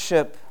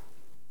worship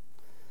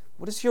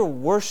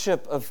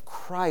of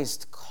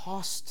Christ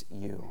cost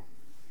you?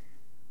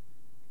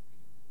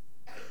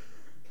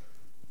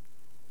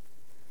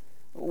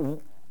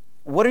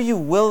 What are you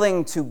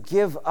willing to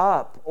give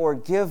up or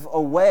give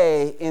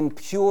away in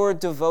pure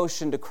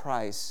devotion to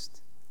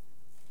Christ?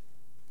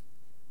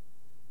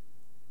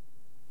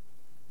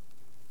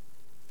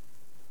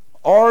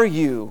 Are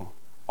you,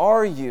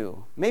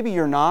 maybe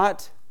you're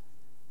not,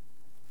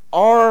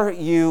 are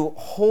you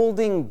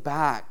holding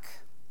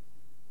back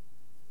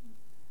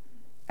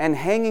and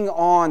hanging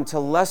on to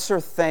lesser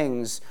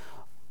things?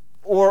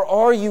 Or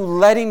are you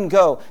letting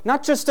go,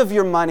 not just of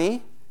your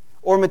money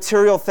or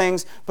material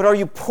things, but are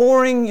you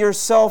pouring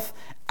yourself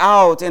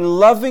out in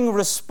loving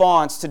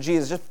response to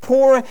Jesus? Just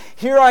pour,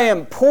 here I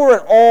am, pour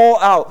it all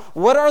out.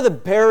 What are the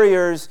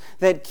barriers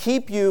that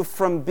keep you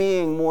from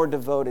being more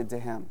devoted to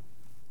Him?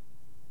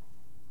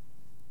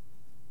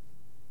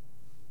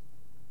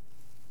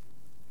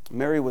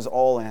 Mary was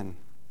all in.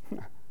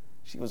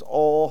 She was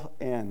all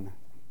in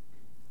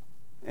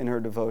her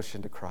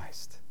devotion to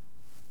Christ.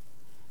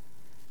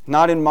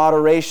 Not in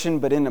moderation,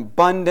 but in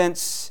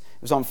abundance.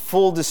 It was on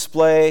full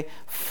display,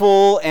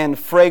 full and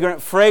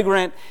fragrant.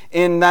 Fragrant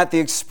in that the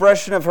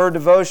expression of her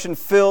devotion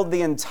filled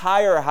the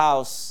entire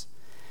house.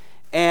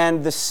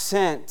 And the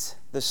scent,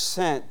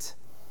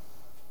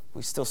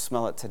 we still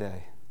smell it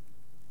today.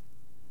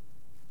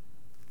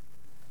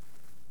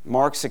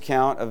 Mark's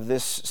account of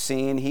this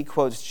scene, he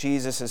quotes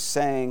Jesus as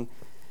saying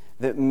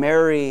that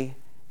Mary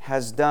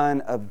has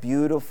done a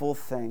beautiful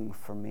thing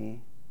for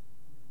me.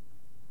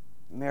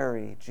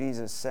 Mary,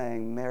 Jesus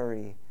saying,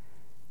 Mary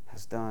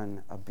has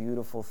done a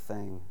beautiful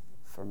thing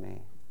for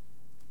me.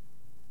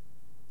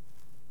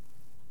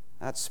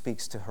 That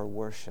speaks to her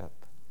worship.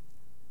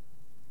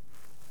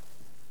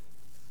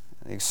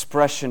 The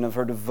expression of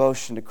her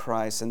devotion to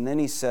Christ. And then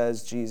he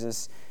says,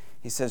 Jesus,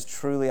 he says,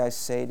 truly I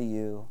say to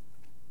you,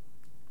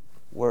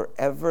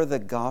 wherever the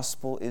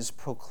gospel is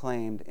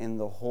proclaimed in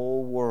the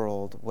whole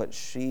world, what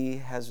she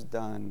has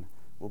done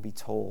will be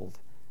told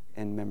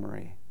in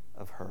memory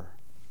of her.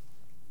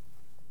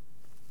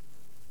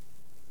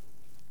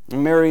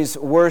 Mary's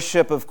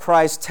worship of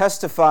Christ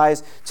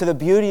testifies to the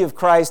beauty of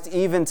Christ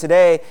even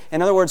today.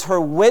 In other words,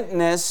 her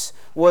witness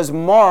was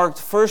marked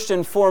first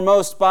and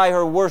foremost by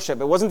her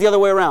worship. It wasn't the other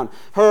way around.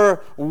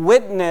 Her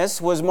witness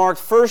was marked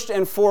first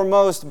and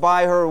foremost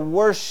by her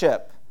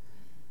worship.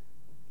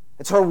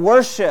 It's her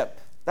worship.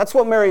 That's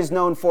what Mary is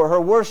known for, her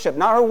worship,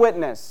 not her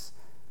witness.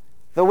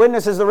 The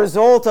witness is the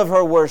result of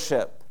her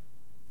worship.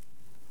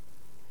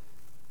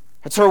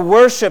 It's her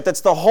worship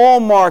that's the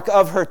hallmark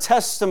of her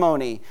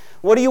testimony.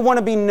 What do you want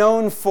to be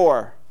known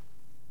for?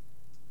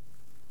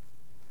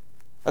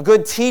 A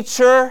good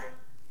teacher?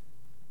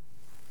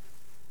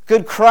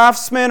 Good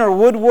craftsman or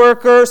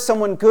woodworker?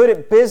 Someone good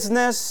at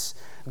business?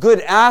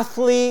 Good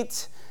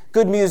athlete?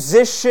 Good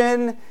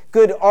musician?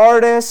 Good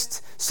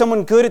artist?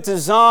 Someone good at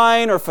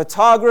design or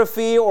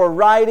photography or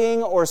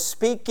writing or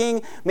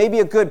speaking? Maybe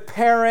a good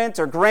parent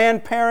or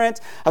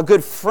grandparent? A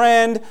good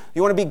friend?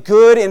 You want to be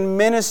good in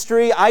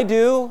ministry? I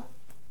do.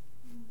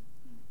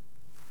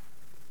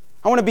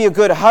 I want to be a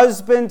good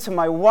husband to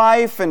my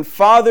wife and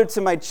father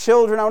to my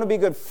children. I want to be a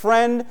good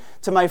friend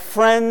to my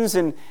friends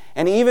and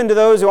even to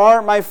those who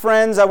aren't my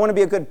friends. I want to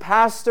be a good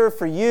pastor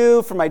for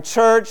you, for my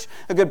church,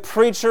 a good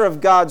preacher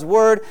of God's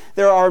Word.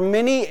 There are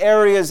many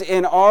areas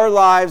in our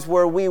lives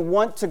where we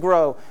want to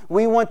grow.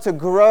 We want to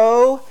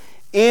grow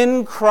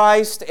in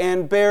Christ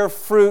and bear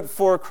fruit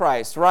for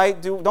Christ, right?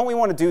 Don't we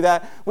want to do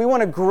that? We want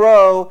to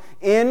grow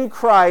in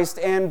Christ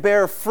and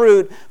bear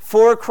fruit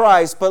for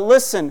Christ. But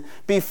listen,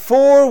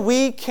 before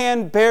we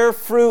can bear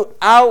fruit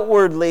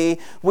outwardly,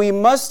 we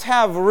must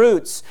have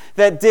roots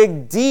that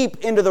dig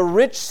deep into the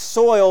rich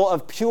soil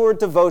of pure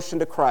devotion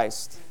to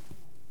Christ.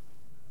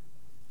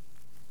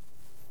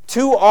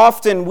 Too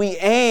often we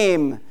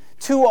aim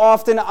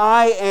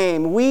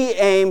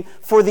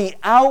for the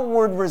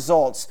outward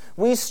results.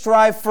 We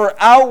strive for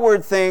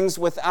outward things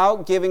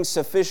without giving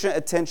sufficient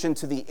attention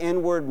to the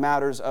inward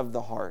matters of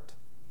the heart.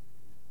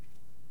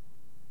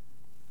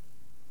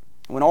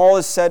 When all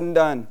is said and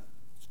done,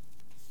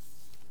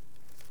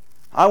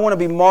 I want to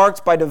be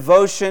marked by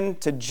devotion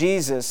to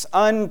Jesus,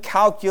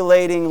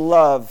 uncalculating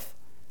love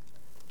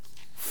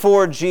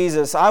for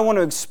Jesus. I want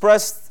to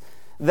express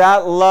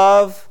that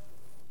love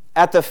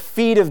at the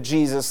feet of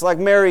Jesus, like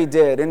Mary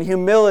did, in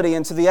humility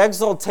and to the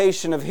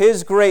exaltation of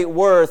His great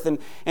worth and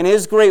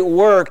His great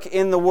work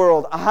in the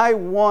world. I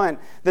want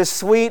the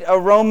sweet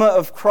aroma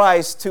of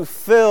Christ to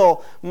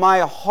fill my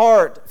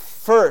heart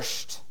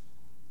first,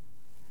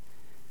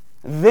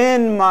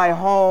 then my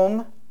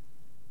home.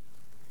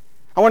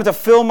 I want it to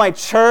fill my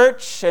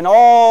church and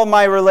all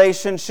my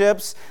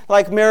relationships.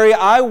 Like Mary,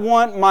 I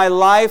want my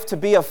life to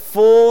be a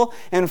full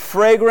and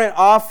fragrant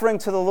offering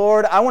to the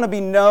Lord. I want to be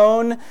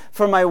known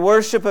for my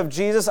worship of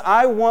Jesus.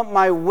 I want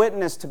my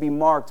witness to be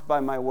marked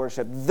by my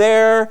worship.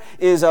 There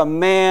is a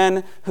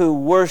man who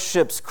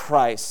worships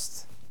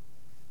Christ.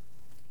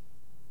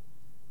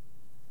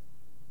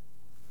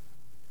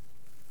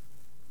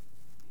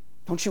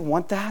 Don't you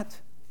want that?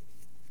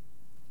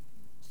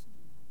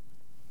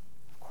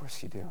 Of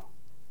course you do.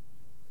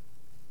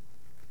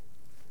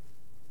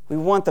 We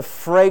want the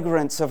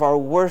fragrance of our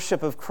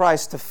worship of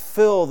Christ to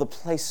fill the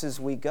places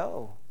we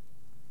go.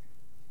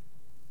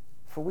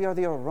 For we are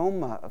the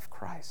aroma of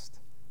Christ.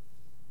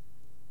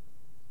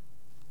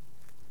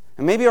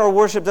 And maybe our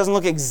worship doesn't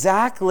look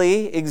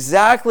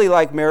exactly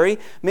like Mary.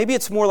 Maybe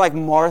it's more like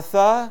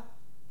Martha.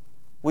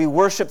 We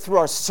worship through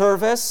our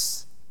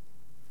service.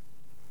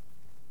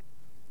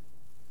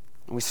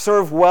 And we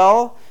serve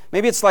well.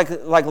 Maybe it's like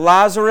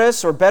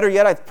Lazarus, or better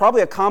yet,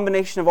 probably a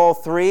combination of all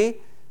three.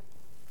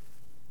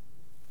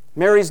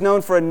 Mary's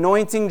known for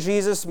anointing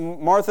Jesus.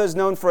 Martha's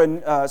known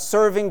for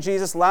serving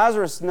Jesus.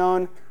 Lazarus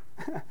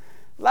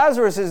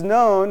is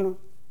known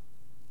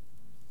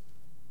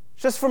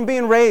just from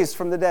being raised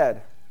from the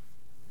dead.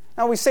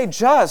 Now we say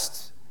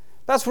just.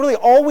 That's really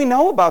all we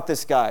know about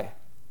this guy.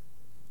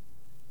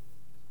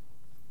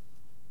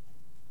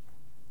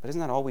 But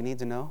isn't that all we need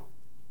to know?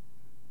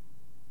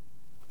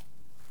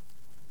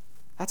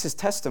 That's his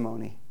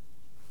testimony.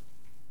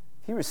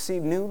 He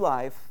received new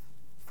life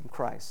from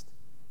Christ.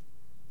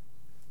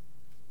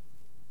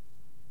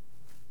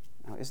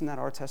 Now, isn't that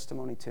our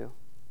testimony too?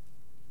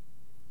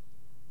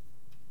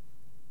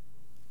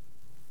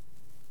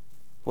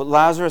 What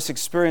Lazarus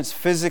experienced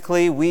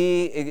physically,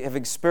 we have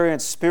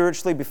experienced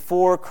spiritually.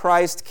 Before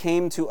Christ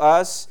came to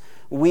us,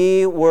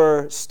 we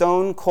were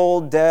stone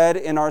cold dead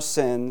in our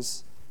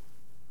sins,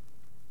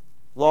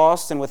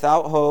 lost and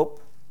without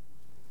hope.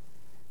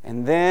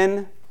 And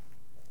then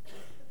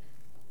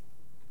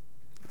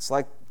it's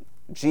like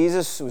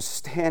Jesus was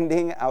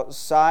standing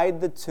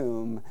outside the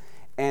tomb,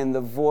 and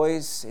the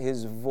voice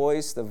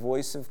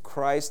of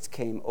Christ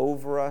came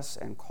over us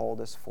and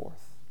called us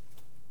forth.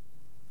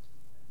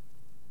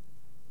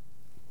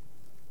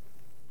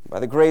 By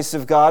the grace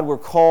of God, we're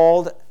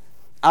called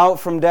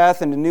out from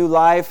death into new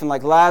life. And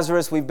like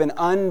Lazarus, we've been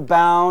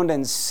unbound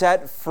and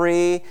set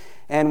free.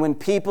 And when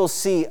people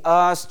see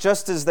us,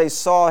 just as they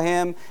saw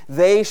him,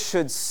 they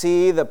should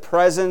see the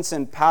presence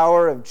and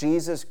power of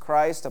Jesus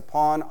Christ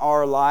upon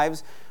our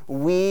lives.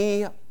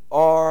 We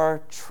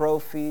are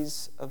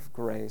trophies of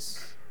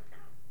grace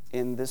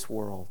in this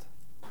world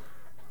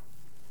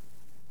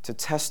to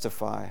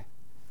testify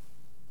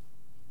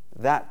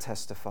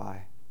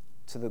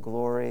to the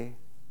glory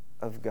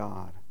of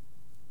God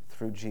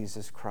through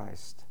Jesus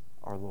Christ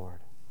our Lord.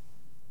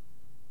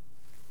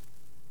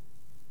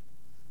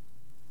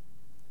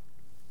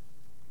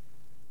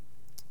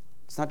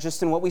 It's not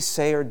just in what we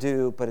say or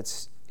do, but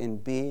it's in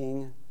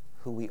being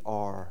who we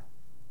are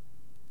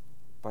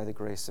by the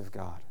grace of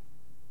God.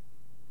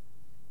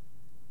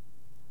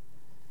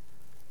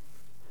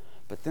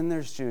 But then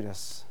there's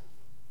Judas.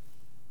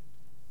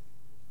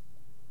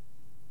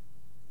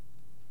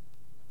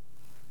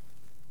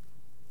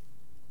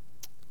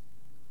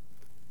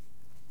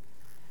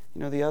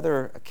 You know, the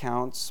other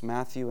accounts,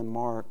 Matthew and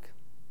Mark,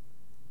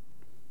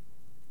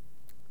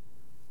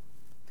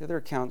 the other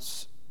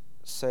accounts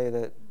say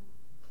that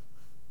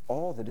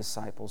all the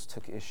disciples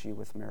took issue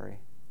with Mary.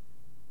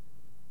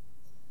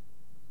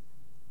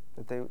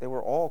 That they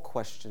were all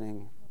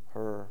questioning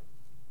her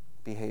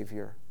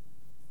behavior.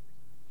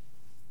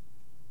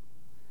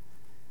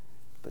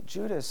 But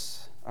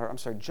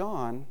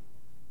John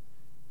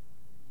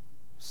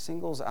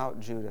singles out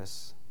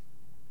Judas.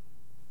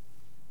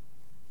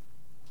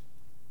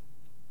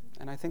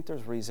 And I think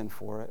there's reason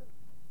for it.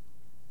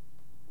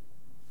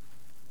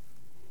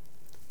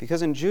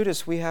 Because in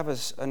Judas, we have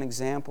an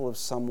example of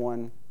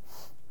someone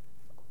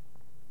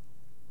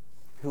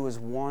who is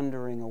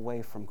wandering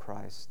away from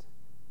Christ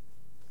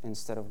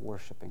instead of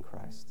worshiping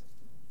Christ.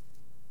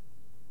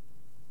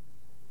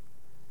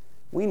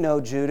 We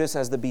know Judas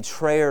as the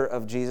betrayer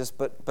of Jesus,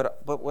 but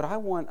what I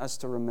want us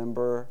to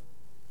remember,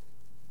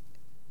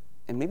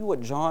 and maybe what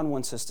John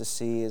wants us to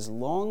see, is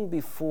long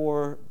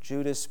before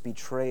Judas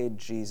betrayed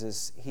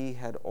Jesus, he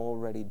had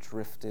already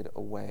drifted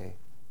away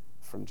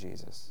from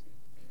Jesus.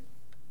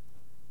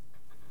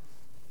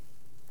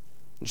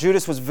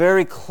 Judas was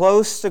very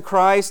close to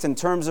Christ in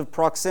terms of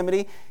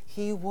proximity.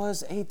 He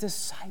was a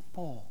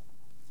disciple.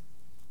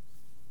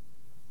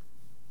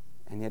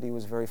 And yet he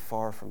was very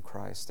far from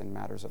Christ in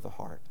matters of the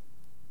heart.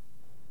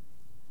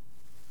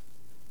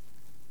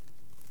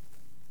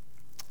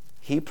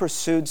 He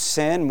pursued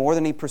sin more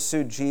than he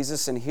pursued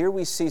Jesus, and here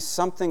we see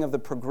something of the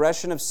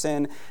progression of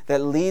sin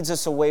that leads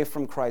us away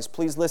from Christ.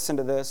 Please listen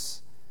to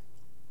this.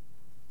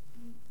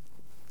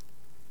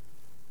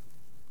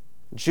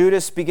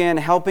 Judas began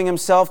helping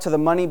himself to the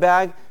money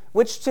bag,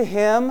 which to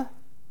him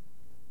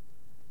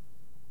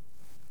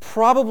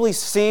probably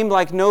seemed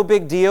like no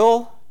big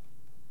deal.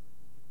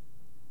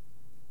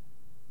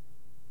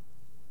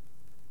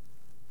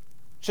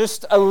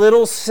 Just a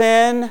little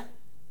sin.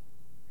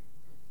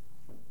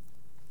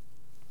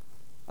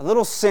 A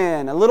little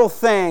sin, a little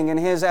thing in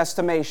his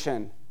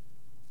estimation.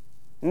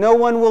 No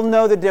one will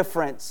know the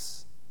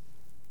difference.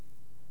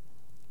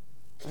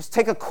 Just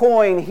take a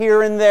coin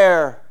here and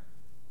there.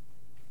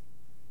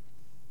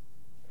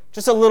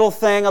 Just a little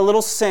thing, a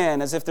little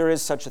sin, as if there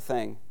is such a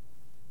thing.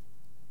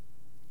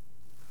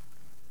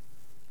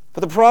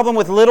 But the problem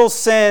with little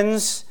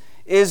sins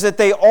is that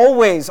they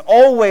always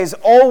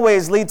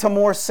lead to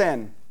more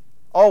sin.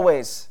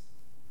 Always.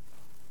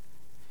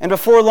 And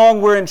before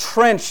long, we're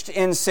entrenched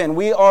in sin.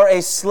 We are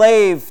a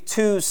slave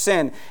to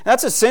sin.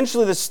 That's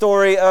essentially the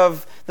story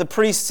of the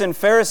priests and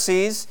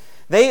Pharisees.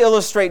 They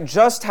illustrate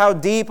just how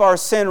deep our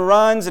sin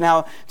runs and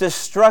how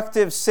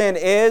destructive sin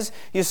is.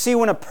 You see,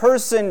 when a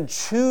person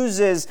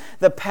chooses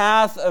the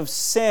path of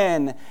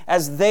sin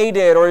as they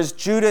did or as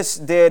Judas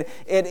did,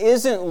 it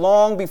isn't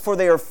long before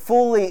they are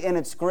fully in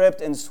its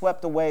grip and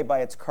swept away by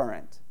its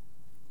current.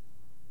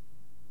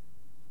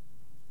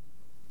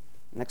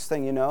 Next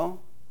thing you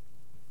know,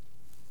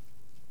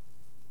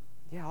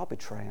 yeah, I'll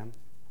betray him.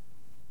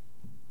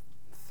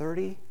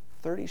 30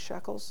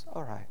 shekels?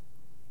 All right,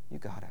 you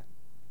got it.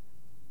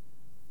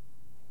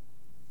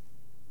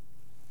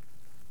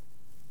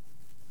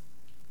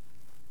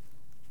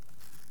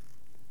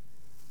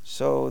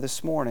 So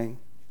this morning,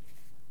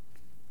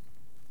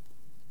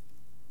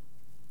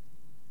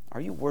 are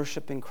you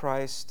worshiping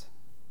Christ?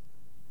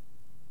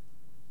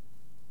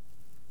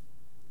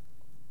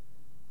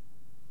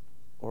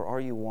 Or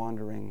are you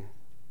wandering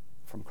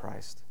from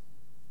Christ?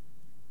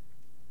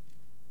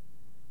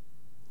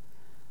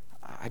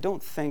 I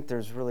don't think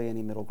there's really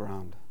any middle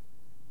ground.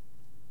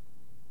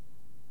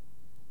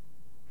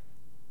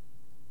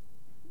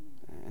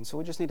 And so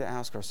we just need to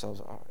ask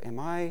ourselves, am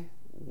I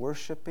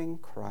worshiping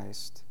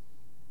Christ?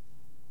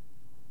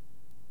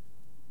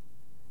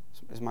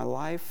 Is my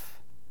life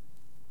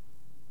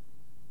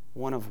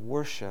one of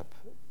worship?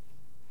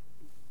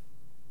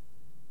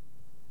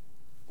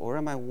 Or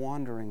am I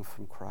wandering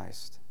from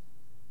Christ?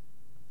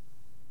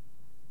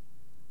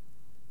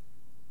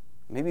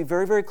 Maybe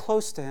very, very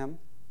close to Him.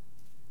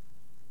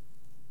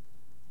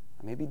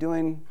 I may be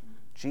doing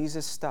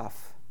Jesus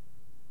stuff.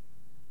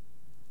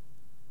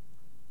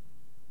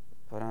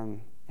 But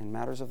in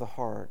matters of the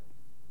heart,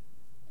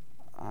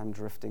 I'm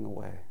drifting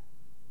away.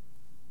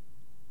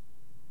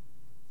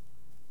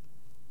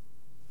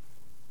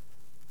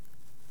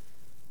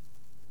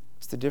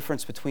 It's the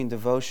difference between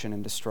devotion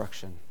and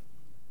destruction.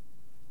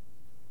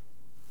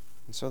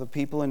 And so the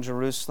people in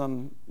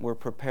Jerusalem were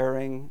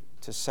preparing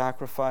to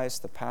sacrifice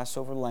the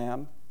Passover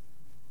lamb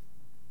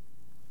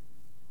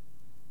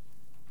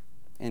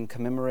in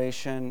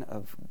commemoration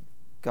of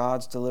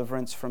God's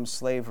deliverance from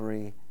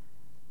slavery.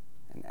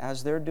 And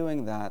as they're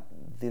doing that,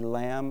 the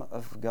Lamb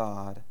of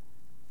God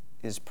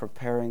is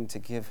preparing to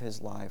give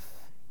His life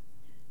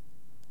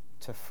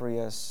to free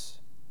us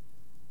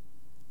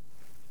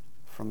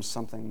from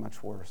something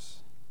much worse.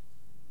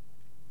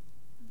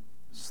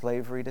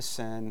 Slavery to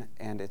sin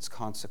and its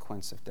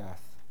consequence of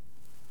death.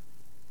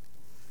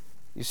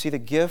 You see, the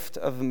gift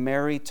of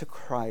Mary to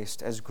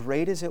Christ, as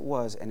great as it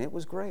was, and it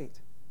was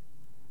great,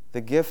 the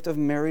gift of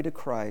Mary to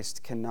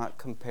Christ cannot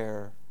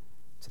compare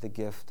to the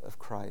gift of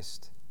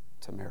Christ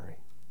to Mary.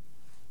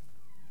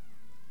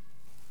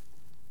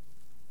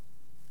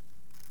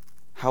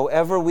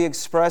 However we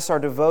express our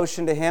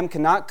devotion to Him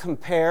cannot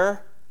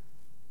compare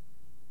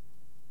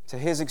to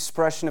His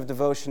expression of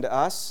devotion to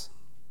us.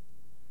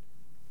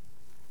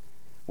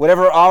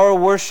 Whatever our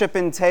worship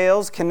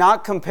entails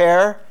cannot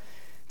compare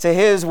to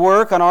His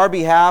work on our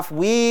behalf.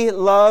 We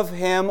love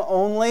Him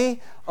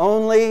only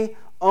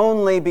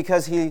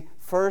because He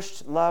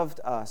first loved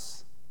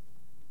us.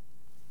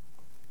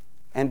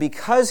 And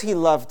because He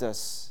loved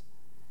us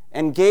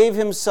and gave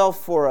Himself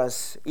for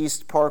us,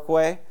 East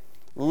Parkway,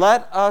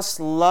 let us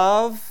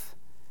love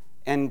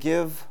and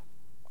give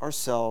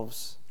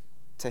ourselves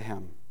to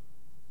Him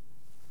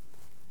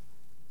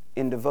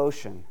in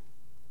devotion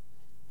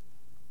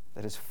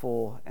that is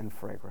full and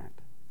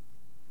fragrant.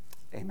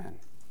 Amen.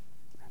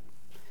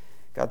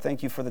 God,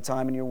 thank You for the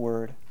time in Your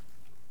Word.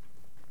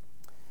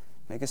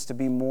 Make us to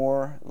be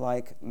more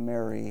like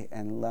Mary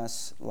and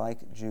less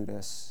like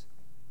Judas.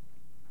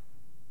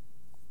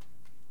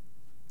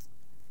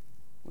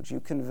 Would You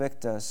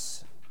convict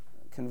us?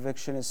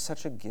 Conviction is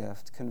such a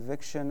gift.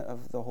 Conviction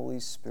of the Holy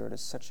Spirit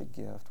is such a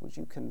gift. Would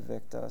You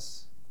convict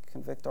us?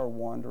 Convict our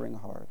wandering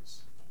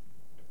hearts.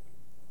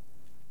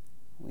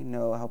 We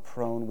know how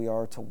prone we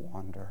are to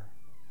wander.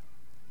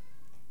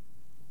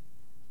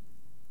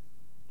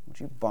 Would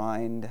You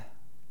bind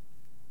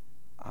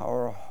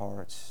our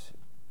hearts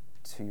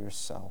to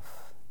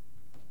Yourself?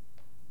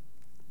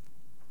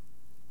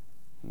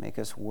 Make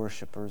us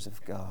worshipers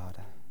of God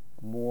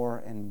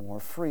more and more.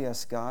 Free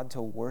us, God,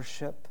 to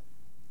worship.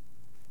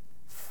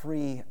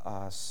 Free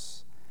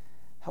us.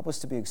 Help us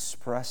to be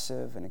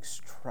expressive and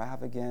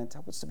extravagant.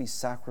 Help us to be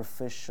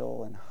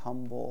sacrificial and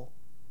humble.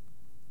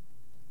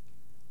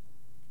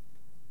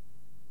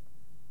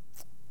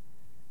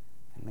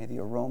 And may the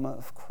aroma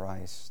of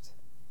Christ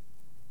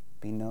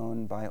be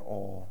known by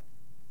all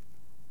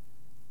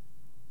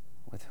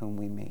with whom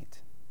we meet.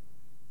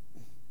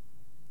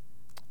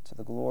 To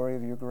the glory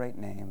of your great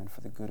name and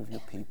for the good of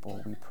your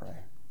people, we pray.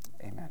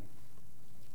 Amen.